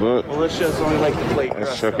to, but well, let's just only like the plate.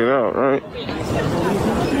 Let's check it out, right?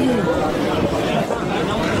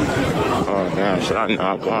 Oh damn, should I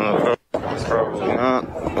knock on it? Probably not.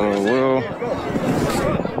 Or will.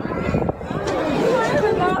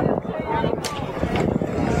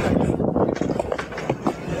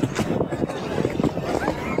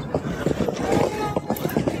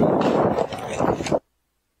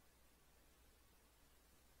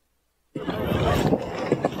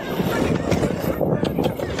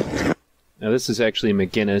 Now this is actually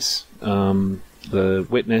McGinnis, the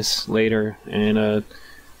witness later, and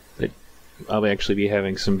that I'll actually be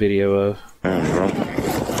having some video of.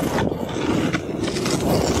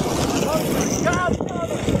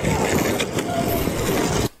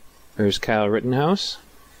 There's Kyle Rittenhouse.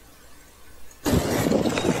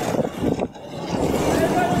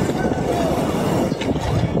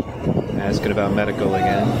 Asking about medical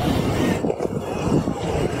again.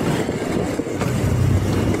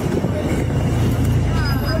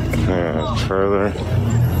 Further.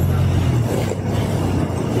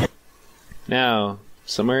 Now,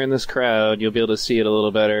 somewhere in this crowd, you'll be able to see it a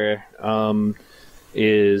little better,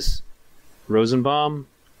 is Rosenbaum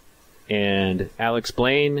and Alex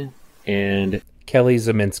Blaine and Kelly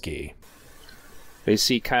Zeminski. They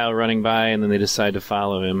see Kyle running by and then they decide to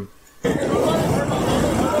follow him. Yeah,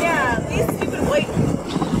 at least you've been waiting.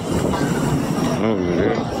 Oh,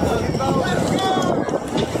 yeah.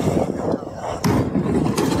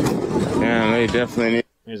 Yeah, they definitely need.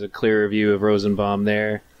 There's a clearer view of Rosenbaum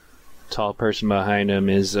there. Tall person behind him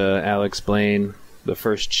is Alex Blaine, the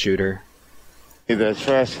first shooter. Need that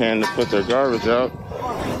trash can to put their garbage out.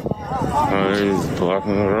 Oh, he's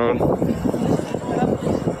blocking the road.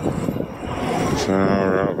 So now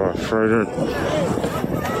we're out by Frederick.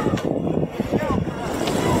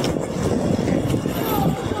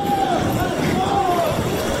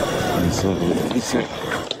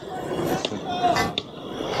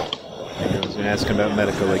 Everyone's been asking about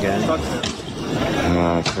medical again.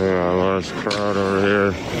 Okay, a large crowd over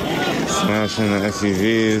here smashing the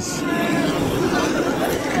SUVs.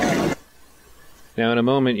 Now in a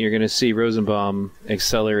moment you're going to see Rosenbaum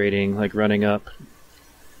accelerating, like running up.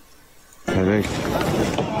 I think.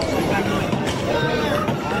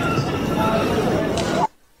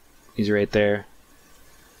 He's right there.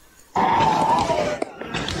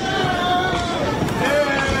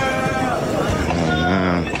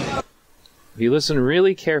 If you listen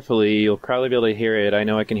really carefully, you'll probably be able to hear it. I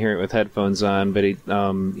know I can hear it with headphones on, but he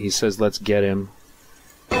says, "Let's get him."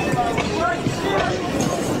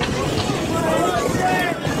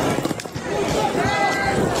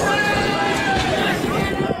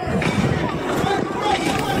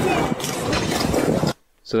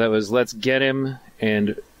 So that was "Let's get him,"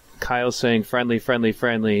 and Kyle saying "Friendly, friendly,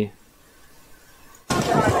 friendly."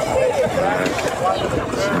 Smashing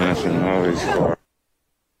all these cars.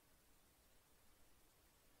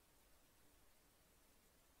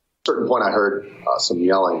 Certain point I heard some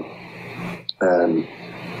yelling, and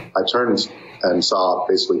I turned and saw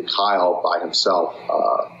basically Kyle by himself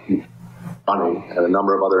running, and a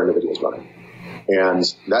number of other individuals running. And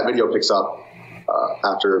that video picks up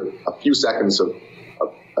after a few seconds of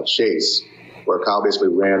a chase where Kyle basically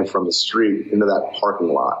ran from the street into that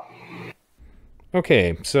parking lot.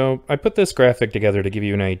 Okay, so I put this graphic together to give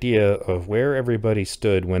you an idea of where everybody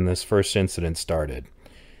stood when this first incident started.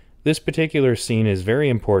 This particular scene is very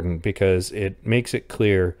important because it makes it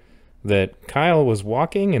clear that Kyle was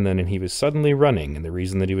walking and then he was suddenly running, and the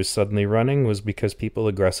reason that he was suddenly running was because people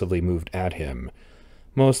aggressively moved at him.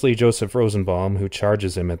 Mostly Joseph Rosenbaum, who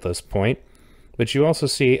charges him at this point, but you also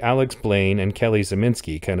see Alex Blaine and Kelly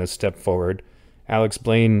Zeminski kind of step forward. Alex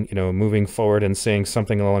Blaine, moving forward and saying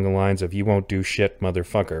something along the lines of, "You won't do shit,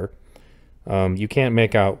 motherfucker." You can't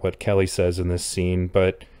make out what Kelly says in this scene,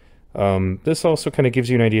 but This also kind of gives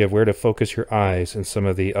you an idea of where to focus your eyes in some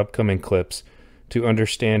of the upcoming clips to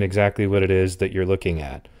understand exactly what it is that you're looking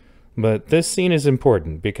at. But this scene is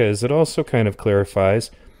important because it also kind of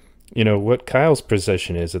clarifies, you know, what Kyle's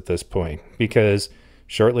position is at this point. Because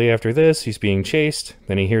shortly after this, he's being chased,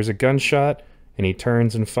 then he hears a gunshot, and he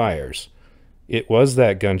turns and fires. It was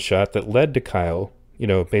that gunshot that led to Kyle, you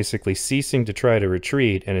know, basically ceasing to try to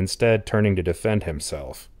retreat and instead turning to defend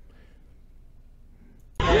himself.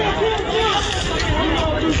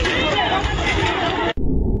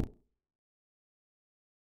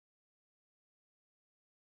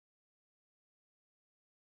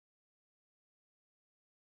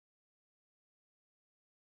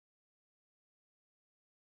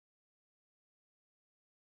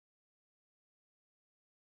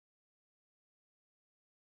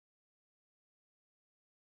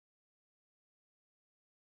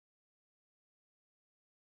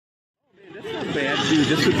 That's not bad, dude.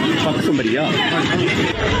 Just to fuck somebody up.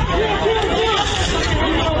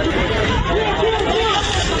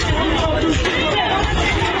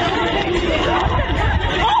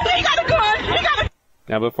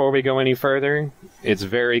 Now, before we go any further, it's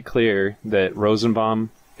very clear that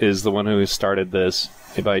Rosenbaum is the one who started this.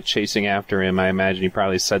 By chasing after him, I imagine he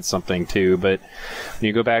probably said something too, but when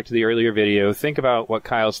you go back to the earlier video, think about what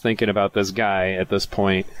Kyle's thinking about this guy at this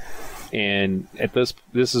point. And at this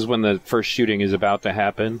is when the first shooting is about to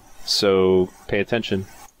happen, so pay attention.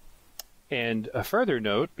 And a further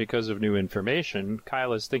note, because of new information,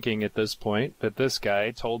 Kyle is thinking at this point that this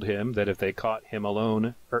guy told him that if they caught him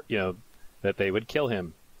alone, or, you know, that they would kill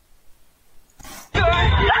him. Fuck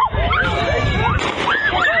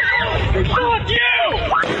you!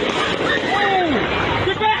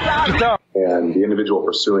 And the individual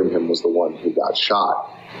pursuing him was the one who got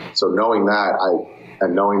shot. So knowing that,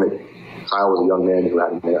 and knowing that Kyle was a young man who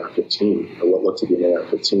had an AR-15, or what looked to be an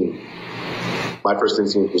AR-15, my first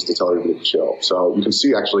instinct was to tell everybody to chill. So you can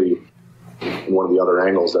see actually in one of the other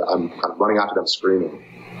angles that I'm kind of running after them screaming.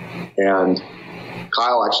 And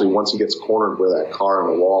Kyle actually, once he gets cornered where that car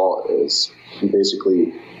on the wall is, he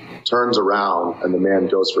basically turns around and the man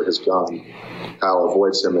goes for his gun. Kyle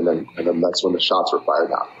avoids him, and then that's when the shots were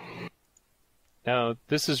fired out. Now,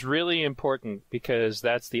 this is really important because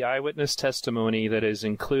that's the eyewitness testimony that is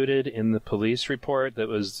included in the police report that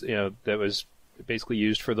was basically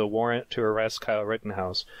used for the warrant to arrest Kyle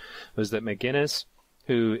Rittenhouse. Was that McGinnis,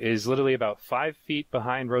 who is literally about 5 feet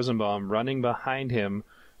behind Rosenbaum, running behind him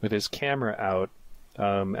with his camera out,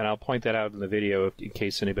 and I'll point that out in the video in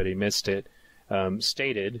case anybody missed it,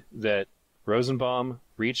 stated that Rosenbaum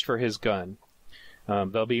reached for his gun.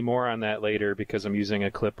 There'll be more on that later because I'm using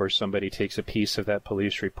a clip where somebody takes a piece of that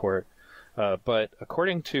police report. But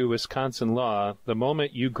according to Wisconsin law, the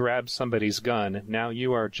moment you grab somebody's gun, now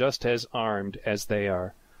you are just as armed as they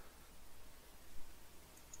are.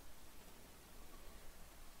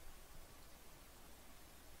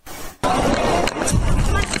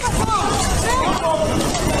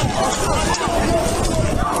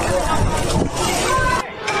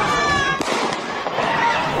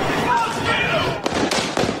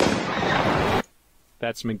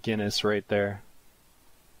 That's McGinnis right there.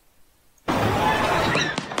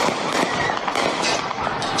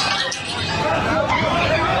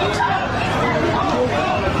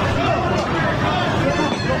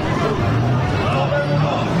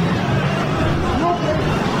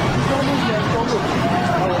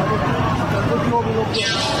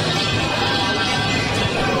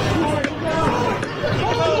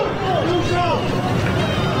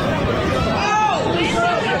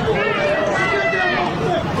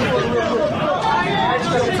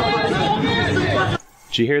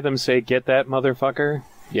 Did you hear them say, "Get that motherfucker"?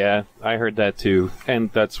 Yeah, I heard that too,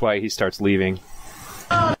 and that's why he starts leaving.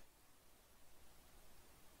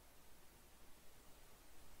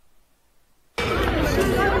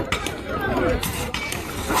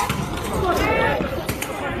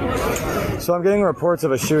 So I'm getting reports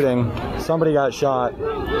of a shooting. Somebody got shot.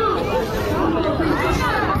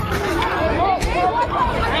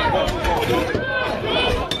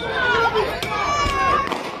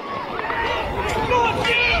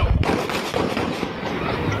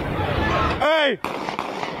 Hey!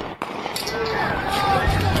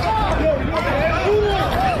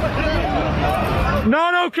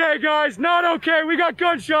 Not okay, guys. Not okay. We got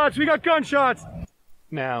gunshots. We got gunshots.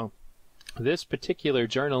 Now, this particular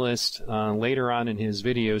journalist, later on in his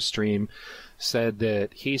video stream, said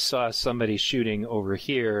that he saw somebody shooting over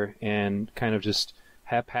here and kind of just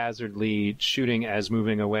haphazardly shooting as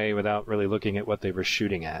moving away without really looking at what they were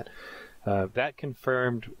shooting at. That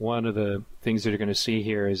confirmed one of the things that you're going to see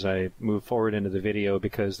here as I move forward into the video,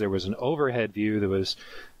 because there was an overhead view that was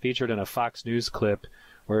featured in a Fox News clip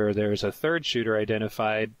where there's a third shooter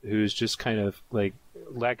identified who's just kind of like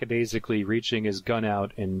lackadaisically reaching his gun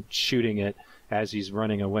out and shooting it as he's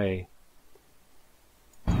running away.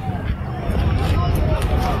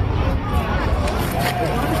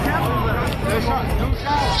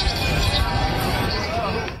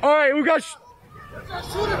 All right, we got.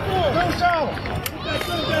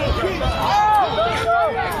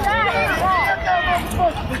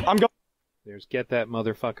 I'm going. There's get that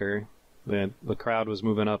motherfucker. The crowd was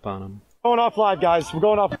moving up on him. Going off live, guys. We're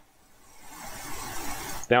going off.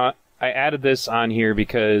 Now, I added this on here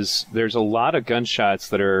because there's a lot of gunshots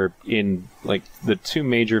that are in like the two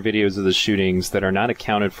major videos of the shootings that are not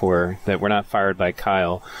accounted for, that were not fired by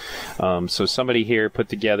Kyle. So somebody here put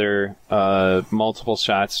together multiple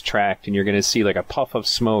shots tracked, and you're going to see like a puff of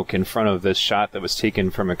smoke in front of this shot that was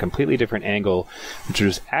taken from a completely different angle, which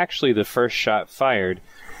was actually the first shot fired.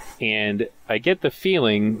 And I get the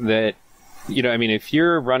feeling that, you know, I mean, if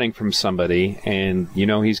you're running from somebody and you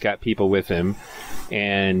know he's got people with him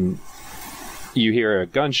and you hear a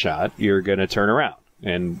gunshot, you're going to turn around.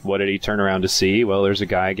 And what did he turn around to see? Well, there's a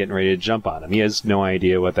guy getting ready to jump on him. He has no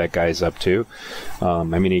idea what that guy's up to. I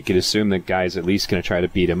mean, he could assume that guy's at least going to try to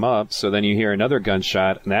beat him up. So then you hear another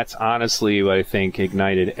gunshot, and that's honestly what I think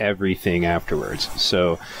ignited everything afterwards.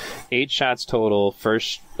 So 8 shots total,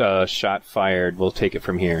 first shot fired. We'll take it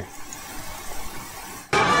from here.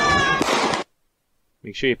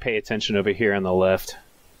 Make sure you pay attention over here on the left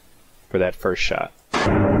for that first shot.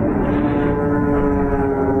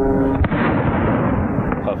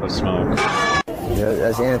 Puff of smoke. Yeah,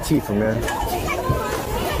 that's Antifa, man.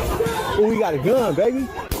 Oh, we got a gun, baby.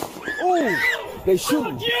 Oh, they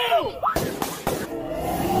shooting.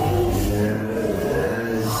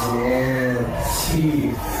 That's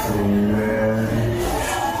Antifa, man.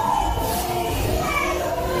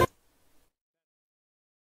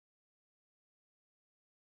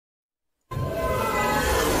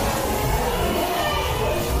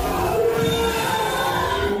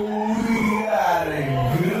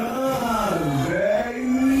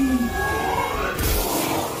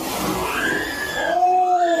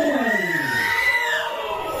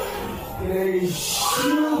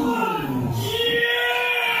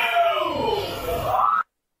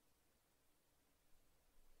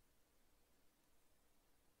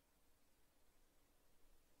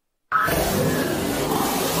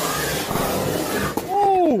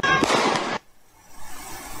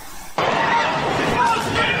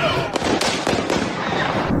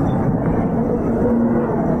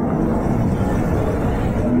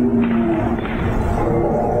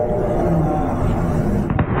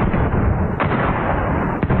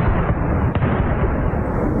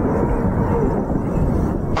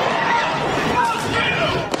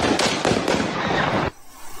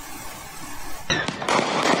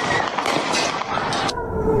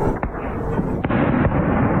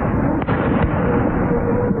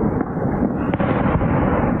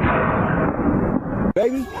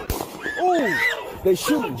 Baby. Oh, they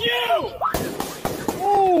shooting.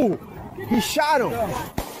 Oh, he shot him.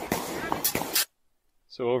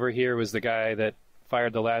 So over here was the guy that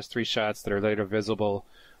fired the last 3 shots that are later visible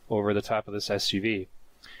over the top of this SUV.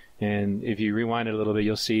 And if you rewind it a little bit,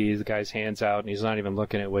 you'll see the guy's hands out, and he's not even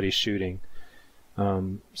looking at what he's shooting.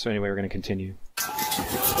 So anyway, we're going to continue.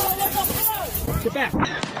 Get back.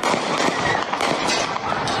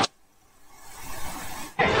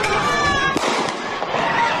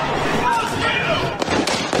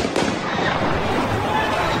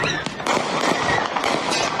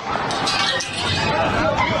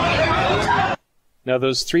 Now,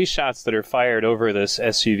 those 3 shots that are fired over this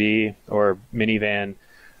SUV or minivan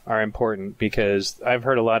are important because I've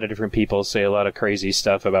heard a lot of different people say a lot of crazy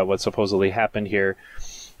stuff about what supposedly happened here.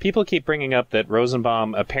 People keep bringing up that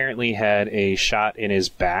Rosenbaum apparently had a shot in his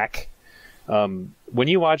back. When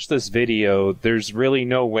you watch this video, there's really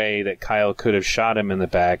no way that Kyle could have shot him in the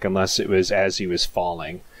back unless it was as he was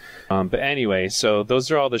falling. But anyway, so those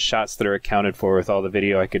are all the shots that are accounted for with all the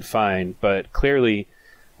video I could find. But clearly,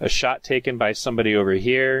 a shot taken by somebody over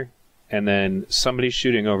here, and then somebody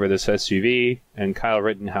shooting over this SUV, and Kyle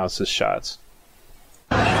Rittenhouse's shots.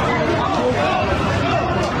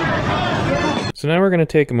 So now we're going to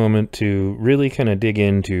take a moment to really kind of dig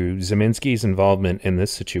into Ziminski's involvement in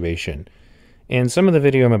this situation. And some of the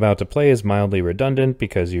video I'm about to play is mildly redundant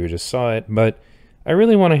because you just saw it, but I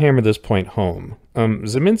really want to hammer this point home.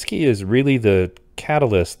 Ziminski is really the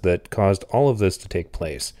catalyst that caused all of this to take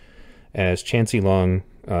place, as Chancey Long,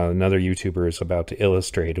 another YouTuber, is about to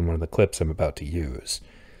illustrate in one of the clips I'm about to use.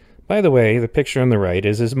 By the way, the picture on the right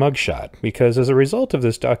is his mugshot, because as a result of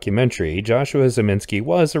this documentary, Joshua Ziminski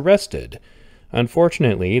was arrested.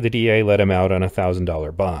 Unfortunately, the DA let him out on a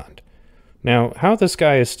 $1,000 bond. Now, how this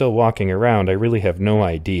guy is still walking around, I really have no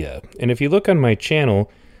idea. And if you look on my channel,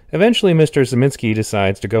 eventually Mr. Ziminski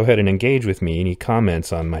decides to go ahead and engage with me, and he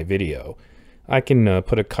comments on my video. I can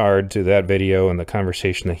put a card to that video and the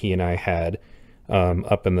conversation that he and I had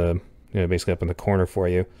up in the, basically up in the corner for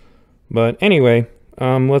you. But anyway,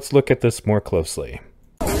 let's look at this more closely.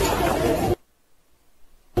 Yeah,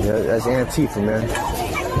 that's Antifa, man.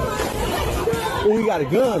 Oh, he got a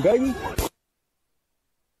gun, baby.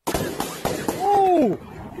 Oh,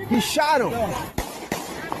 he shot him.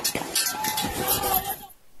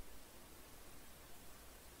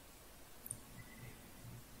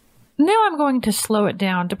 Now I'm going to slow it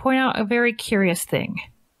down to point out a very curious thing.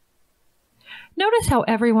 Notice how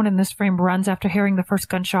everyone in this frame runs after hearing the first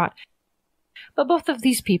gunshot. But both of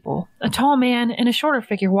these people, a tall man and a shorter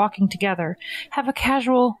figure walking together, have a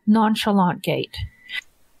casual, nonchalant gait.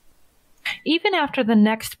 Even after the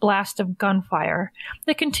next blast of gunfire,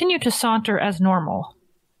 they continue to saunter as normal.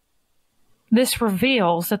 This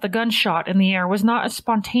reveals that the gunshot in the air was not a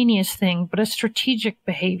spontaneous thing, but a strategic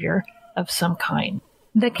behavior of some kind.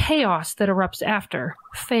 The chaos that erupts after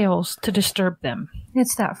fails to disturb them.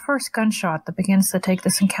 It's that first gunshot that begins to take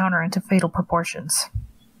this encounter into fatal proportions.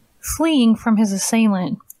 Fleeing from his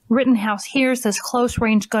assailant, Rittenhouse hears this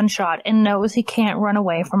close-range gunshot and knows he can't run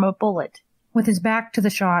away from a bullet. With his back to the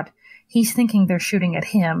shot, he's thinking they're shooting at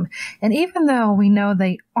him, and even though we know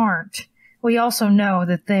they aren't, we also know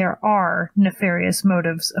that there are nefarious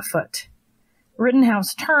motives afoot.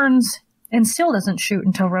 Rittenhouse turns and still doesn't shoot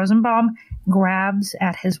until Rosenbaum grabs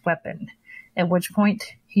at his weapon, at which point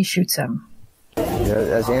he shoots him. Yeah,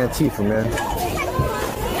 that's Antifa, man.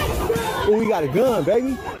 Oh, he got a gun,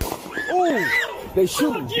 baby. Oh, they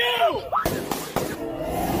shooting. Yeah,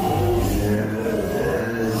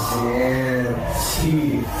 that's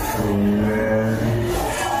Antifa, man.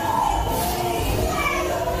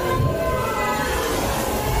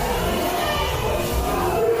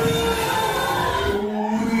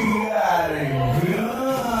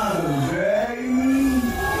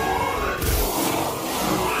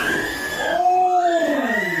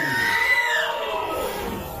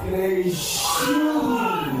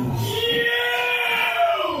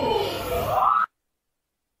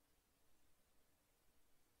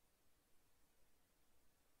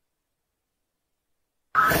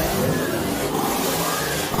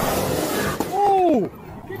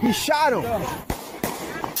 He shot him.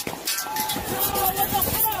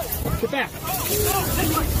 Get back.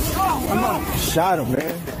 Shot him,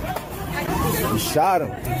 man. He shot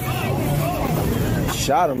him. He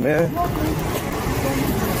shot him, man.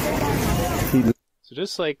 So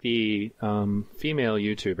just like the female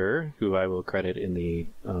YouTuber, who I will credit in the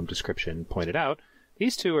description, pointed out,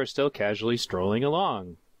 these two are still casually strolling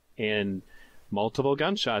along, and multiple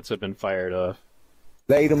gunshots have been fired off.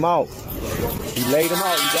 Laid him out. He laid him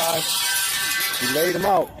out, you guys. He laid him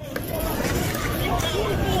out.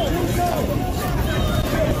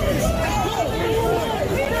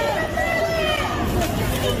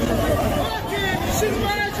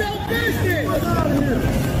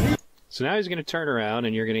 So now he's going to turn around,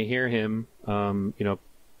 and you're going to hear him,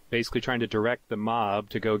 basically trying to direct the mob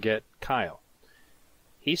to go get Kyle.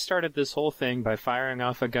 He started this whole thing by firing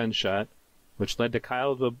off a gunshot, which led to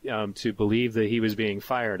Kyle to believe that he was being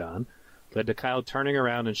fired on, led to Kyle turning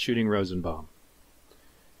around and shooting Rosenbaum.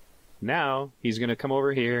 Now, he's going to come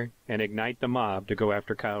over here and ignite the mob to go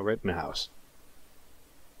after Kyle Rittenhouse.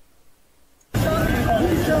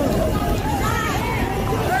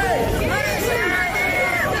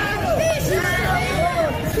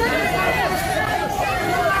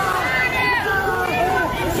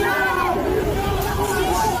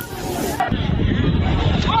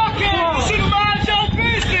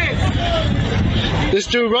 This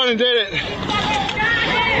dude running did it.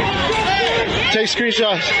 Take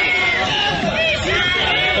screenshots.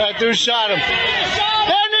 That dude shot him.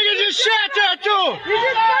 That nigga just shot that dude.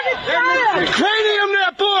 Cranium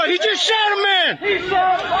that boy. He just shot a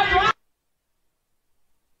man.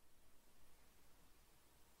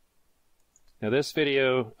 Now this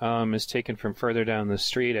video is taken from further down the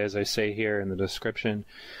street, as I say here in the description.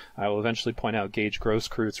 I will eventually point out Gage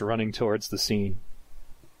Grosskreutz running towards the scene.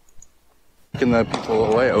 Taking the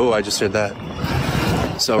people away. Oh, I just heard that.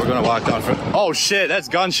 So we're going to walk down Oh shit, that's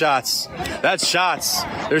gunshots. That's shots.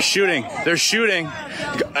 They're shooting. They're shooting.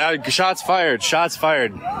 Shots fired. Shots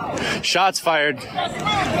fired. Shots fired.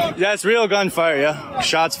 Yeah, it's real gunfire, yeah.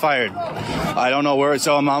 Shots fired. I don't know where,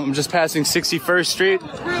 so I'm just passing 61st Street.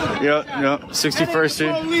 Yeah, 61st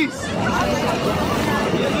Street.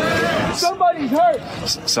 Somebody's hurt.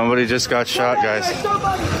 Somebody just got shot, guys.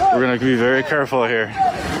 We're gonna be very careful here.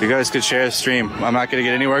 You guys could share the stream. I'm not gonna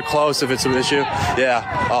get anywhere close if it's an issue.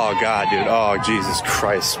 Yeah. Oh god, dude. Oh Jesus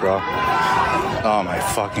Christ, bro. Oh my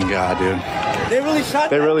fucking god, dude. They really shot.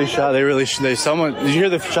 They really shot. They really. Someone. Did you hear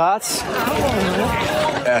the shots?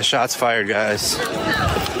 Yeah, shots fired, guys.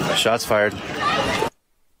 Shots fired.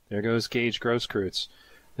 There goes Gage Grosskreutz.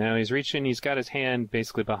 Now he's reaching, he's got his hand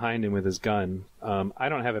basically behind him with his gun. I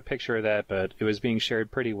don't have a picture of that, but it was being shared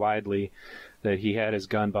pretty widely that he had his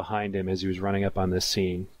gun behind him as he was running up on this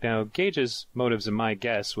scene. Now, Gage's motives, in my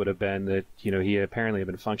guess, would have been that, he apparently had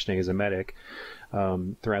been functioning as a medic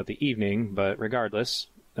throughout the evening, but regardless,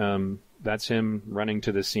 that's him running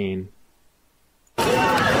to the scene.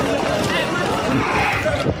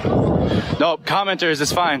 No, commenters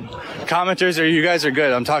is fine. Commenters, you guys are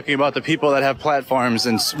good. I'm talking about the people that have platforms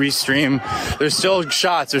and restream. There's still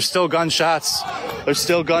shots. There's still gunshots. There's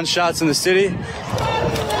still gunshots in the city.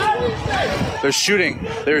 They're shooting.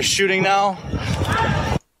 They're shooting now.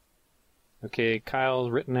 Okay, Kyle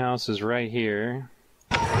Rittenhouse is right here.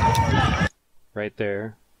 Right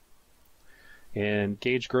there. And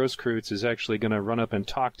Gage Grosskreutz is actually going to run up and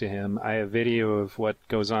talk to him. I have video of what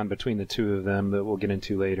goes on between the two of them that we'll get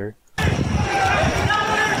into later.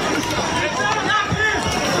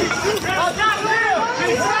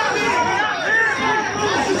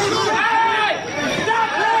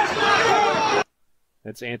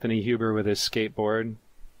 That's Anthony Huber with his skateboard.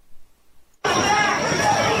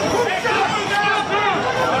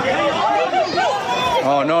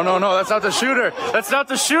 Oh, no, that's not the shooter. That's not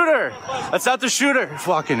the shooter. That's not the shooter.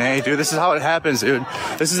 Fucking A, dude. This is how it happens, dude.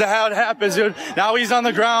 This is how it happens, dude. Now he's on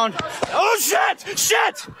the ground. Oh, shit!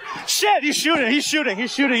 Shit! Shit! He's shooting. He's shooting.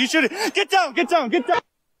 He's shooting. He's shooting. Get down. Get down. Get down.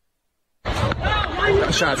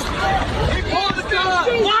 Shots.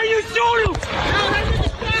 Why are you shooting?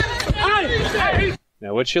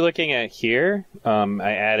 Now, what you're looking at here,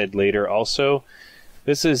 I added later also.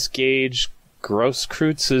 This is Gage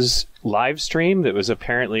Grosskreutz's live stream that was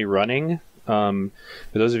apparently running. For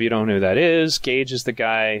those of you who don't know who that is, Gage is the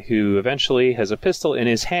guy who eventually has a pistol in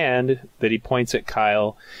his hand that he points at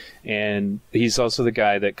Kyle, and he's also the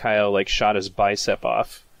guy that Kyle shot his bicep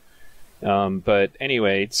off. But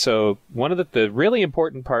anyway, so one of the really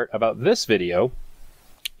important part about this video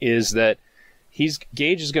is that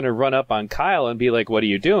Gage is going to run up on Kyle and be like, "What are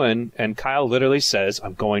you doing?" And Kyle literally says,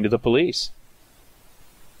 "I'm going to the police."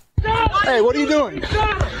 Hey, what are you doing?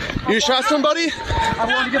 You shot somebody? I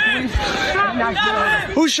want to get police.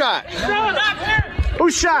 Who shot? Who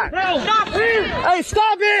shot? Stop him! Hey,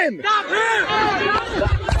 stop him! Stop him!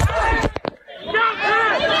 Stop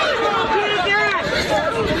him!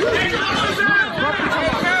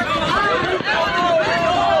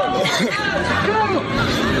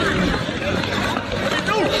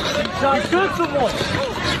 Shoot someone!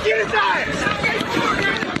 Get inside!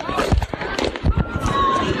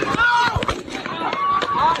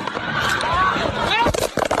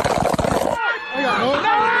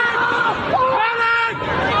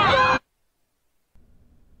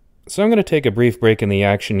 So I'm going to take a brief break in the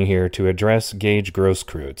action here to address Gage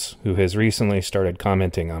Grosskreutz, who has recently started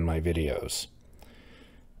commenting on my videos.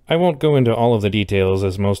 I won't go into all of the details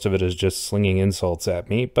as most of it is just slinging insults at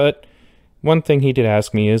me, but one thing he did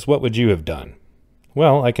ask me is, what would you have done?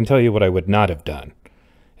 Well, I can tell you what I would not have done.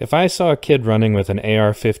 If I saw a kid running with an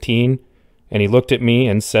AR-15 and he looked at me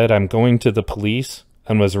and said, "I'm going to the police,"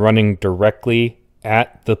 and was running directly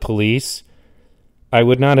at the police, I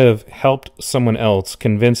would not have helped someone else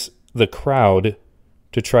convince the crowd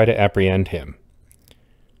to try to apprehend him.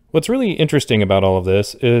 What's really interesting about all of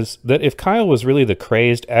this is that if Kyle was really the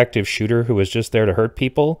crazed active shooter who was just there to hurt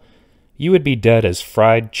people, you would be dead as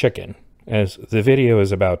fried chicken, as the video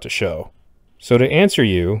is about to show. So to answer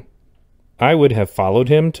you, I would have followed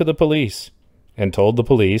him to the police and told the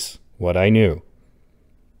police what I knew.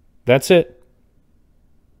 That's it.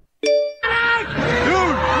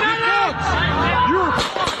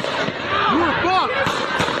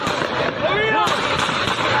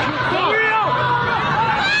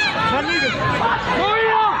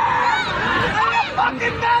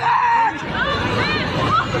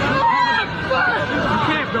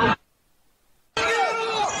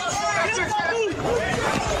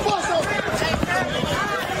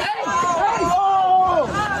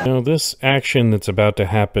 Now, this action that's about to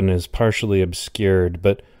happen is partially obscured,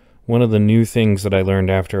 but One of the new things that I learned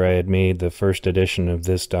after I had made the first edition of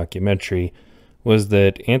this documentary was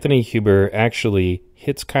that Anthony Huber actually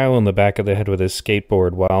hits Kyle in the back of the head with his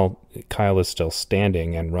skateboard while Kyle is still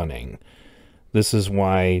standing and running. This is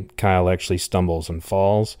why Kyle actually stumbles and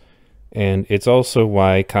falls, and it's also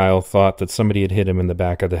why Kyle thought that somebody had hit him in the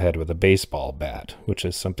back of the head with a baseball bat, which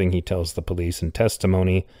is something he tells the police in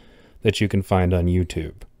testimony that you can find on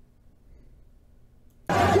YouTube.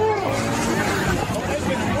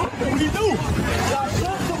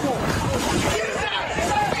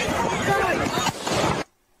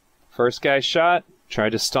 First guy shot,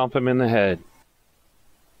 tried to stomp him in the head.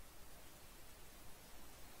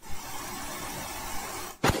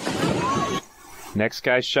 Next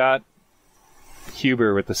guy shot,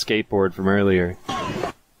 Huber with the skateboard from earlier.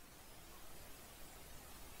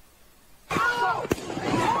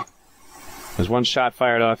 There's one shot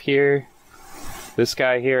fired off here. This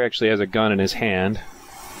guy here actually has a gun in his hand.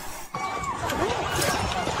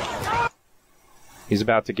 He's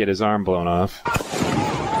about to get his arm blown off.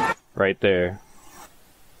 Right there.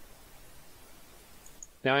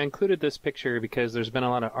 Now, I included this picture because there's been a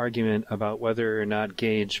lot of argument about whether or not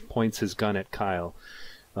Gage points his gun at Kyle.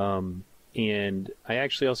 And I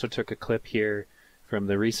actually also took a clip here from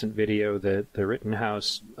the recent video that the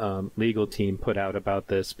Rittenhouse legal team put out about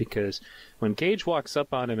this, because when Gage walks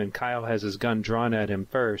up on him and Kyle has his gun drawn at him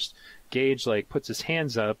first, Gage puts his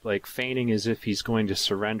hands up, feigning as if he's going to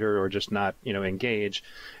surrender or just not, engage.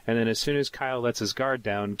 And then as soon as Kyle lets his guard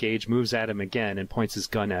down, Gage moves at him again and points his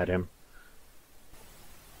gun at him.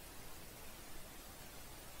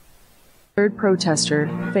 Third protester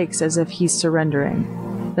fakes as if he's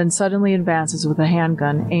surrendering, then suddenly advances with a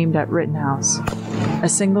handgun aimed at Rittenhouse. A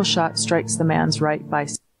single shot strikes the man's right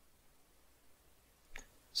bicep.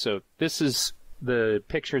 So this is the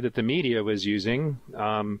picture that the media was using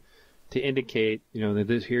to indicate,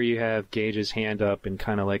 that here you have Gage's hand up in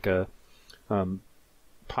kind of like a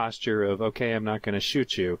posture of, okay, I'm not going to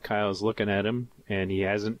shoot you. Kyle's looking at him, and he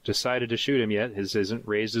hasn't decided to shoot him yet. Hasn't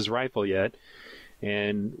raised his rifle yet.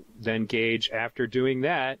 And then Gage, after doing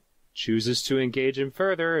that, chooses to engage him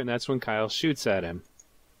further, and that's when Kyle shoots at him.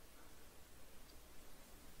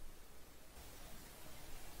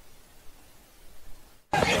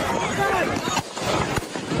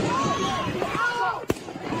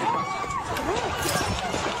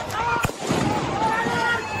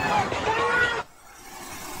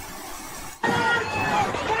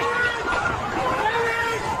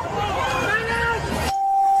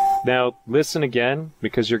 Now, listen again,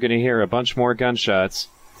 because you're going to hear a bunch more gunshots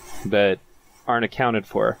that aren't accounted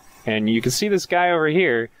for. And you can see this guy over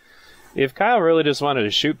here. If Kyle really just wanted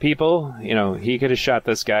to shoot people, he could have shot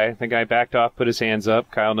this guy. The guy backed off, put his hands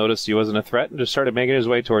up. Kyle noticed he wasn't a threat and just started making his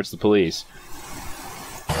way towards the police.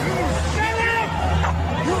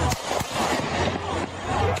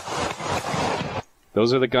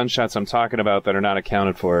 Those are the gunshots I'm talking about that are not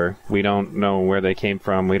accounted for. We don't know where they came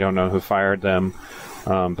from. We don't know who fired them.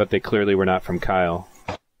 But they clearly were not from Kyle.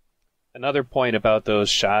 Another point about those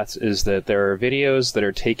shots is that there are videos that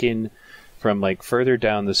are taken from further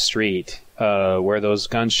down the street where those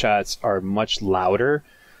gunshots are much louder,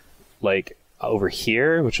 over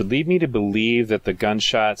here, which would lead me to believe that the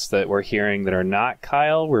gunshots that we're hearing that are not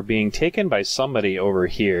Kyle were being taken by somebody over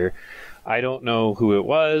here. I don't know who it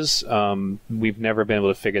was. We've never been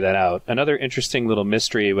able to figure that out. Another interesting little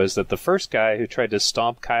mystery was that the first guy who tried to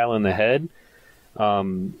stomp Kyle in the head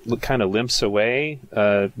kind of limps away.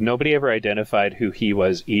 Nobody ever identified who he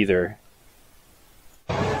was either.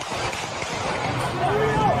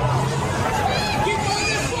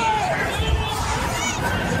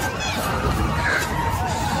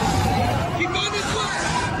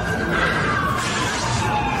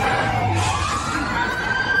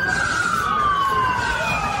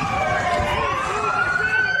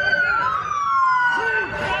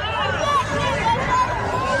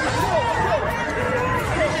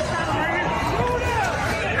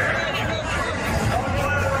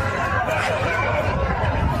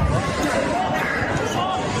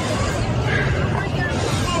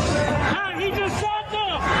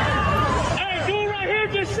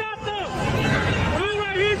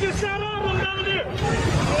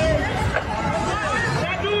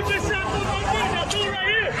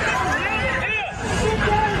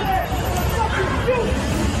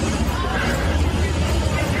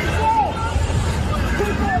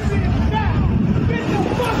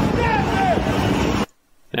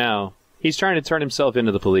 Now, he's trying to turn himself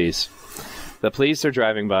into the police. The police are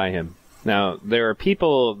driving by him. Now, there are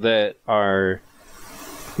people that are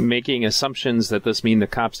making assumptions that this means the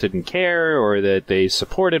cops didn't care, or that they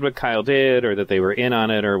supported what Kyle did, or that they were in on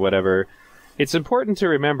it, or whatever. it's important to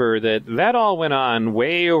remember that that all went on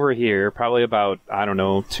way over here, probably about, I don't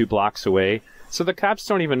know, 2 blocks away. So the cops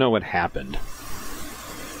don't even know what happened.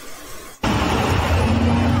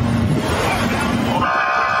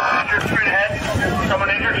 Injured straight ahead. Someone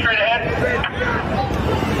injured straight ahead.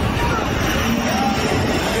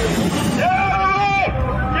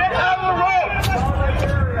 Get out of the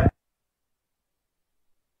road!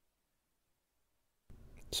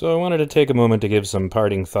 So I wanted to take a moment to give some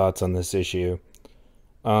parting thoughts on this issue.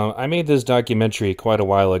 I made this documentary quite a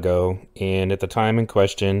while ago, and at the time in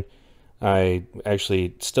question, I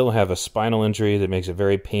actually still have a spinal injury that makes it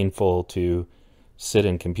very painful to sit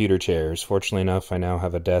in computer chairs. Fortunately enough, I now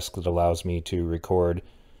have a desk that allows me to record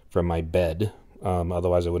from my bed.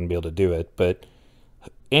 Otherwise, I wouldn't be able to do it. But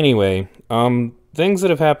anyway, things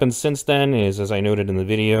that have happened since then is, as I noted in the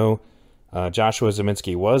video, Joshua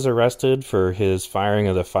Ziminski was arrested for his firing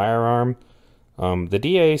of the firearm. The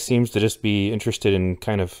DA seems to just be interested in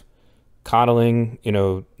kind of coddling,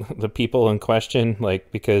 the people in question,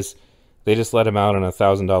 because they just let him out on a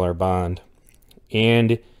 $1,000 bond.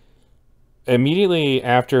 And immediately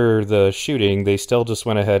after the shooting, they still just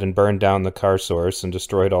went ahead and burned down the car source and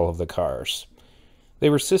destroyed all of the cars.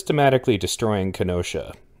 They were systematically destroying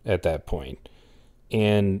Kenosha at that point.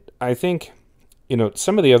 And I think,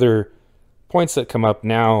 some of the other points that come up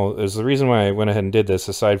now is the reason why I went ahead and did this,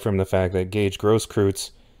 aside from the fact that Gage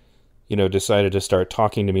Grosskreutz, decided to start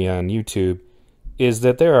talking to me on YouTube, is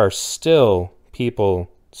that there are still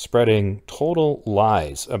people spreading total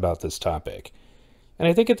lies about this topic. And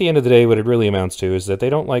I think at the end of the day, what it really amounts to is that they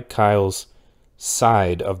don't like Kyle's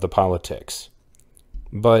side of the politics.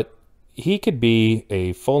 But he could be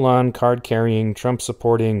a full-on card-carrying,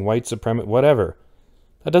 Trump-supporting, white supremacist, whatever.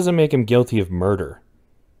 That doesn't make him guilty of murder.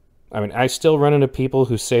 I mean, I still run into people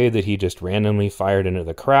who say that he just randomly fired into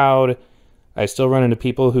the crowd. I still run into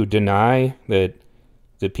people who deny that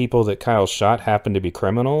the people that Kyle shot happened to be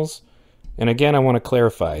criminals. And again, I want to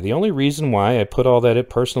clarify, the only reason why I put all that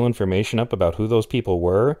personal information up about who those people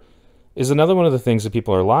were is another one of the things that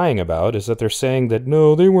people are lying about, is that they're saying that,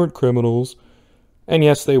 no, they weren't criminals. And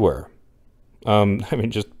yes, they were.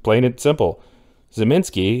 Just plain and simple.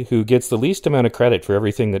 Ziminski, who gets the least amount of credit for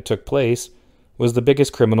everything that took place, was the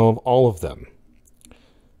biggest criminal of all of them.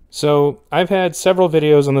 So I've had several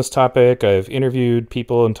videos on this topic. I've interviewed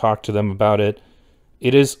people and talked to them about it.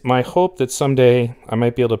 It is my hope that someday I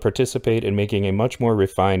might be able to participate in making a much more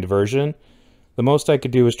refined version. The most I could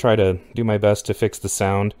do is try to do my best to fix the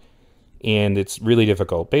sound, and it's really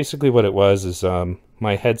difficult. Basically what it was is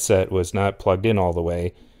my headset was not plugged in all the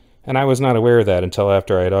way, and I was not aware of that until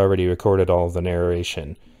after I had already recorded all of the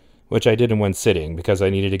narration, which I did in one sitting because I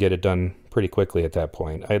needed to get it done pretty quickly at that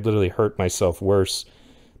point. I had literally hurt myself worse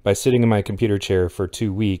by sitting in my computer chair for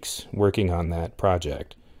 2 weeks working on that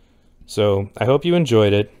project. So I hope you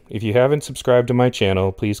enjoyed it. If you haven't subscribed to my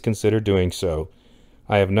channel, please consider doing so.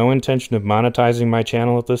 I have no intention of monetizing my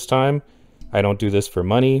channel at this time. I don't do this for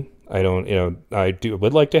money. I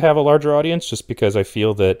would like to have a larger audience just because I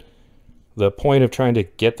feel that the point of trying to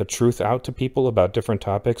get the truth out to people about different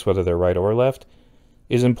topics, whether they're right or left,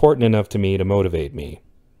 is important enough to me to motivate me.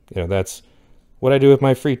 That's what I do with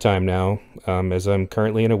my free time now, as I'm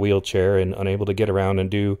currently in a wheelchair and unable to get around and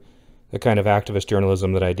do the kind of activist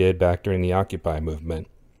journalism that I did back during the Occupy movement.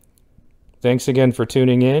 Thanks again for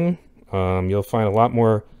tuning in. You'll find a lot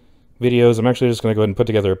more videos. I'm actually just going to go ahead and put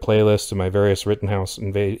together a playlist of my various Rittenhouse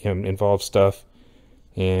involved stuff.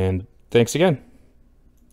 And thanks again.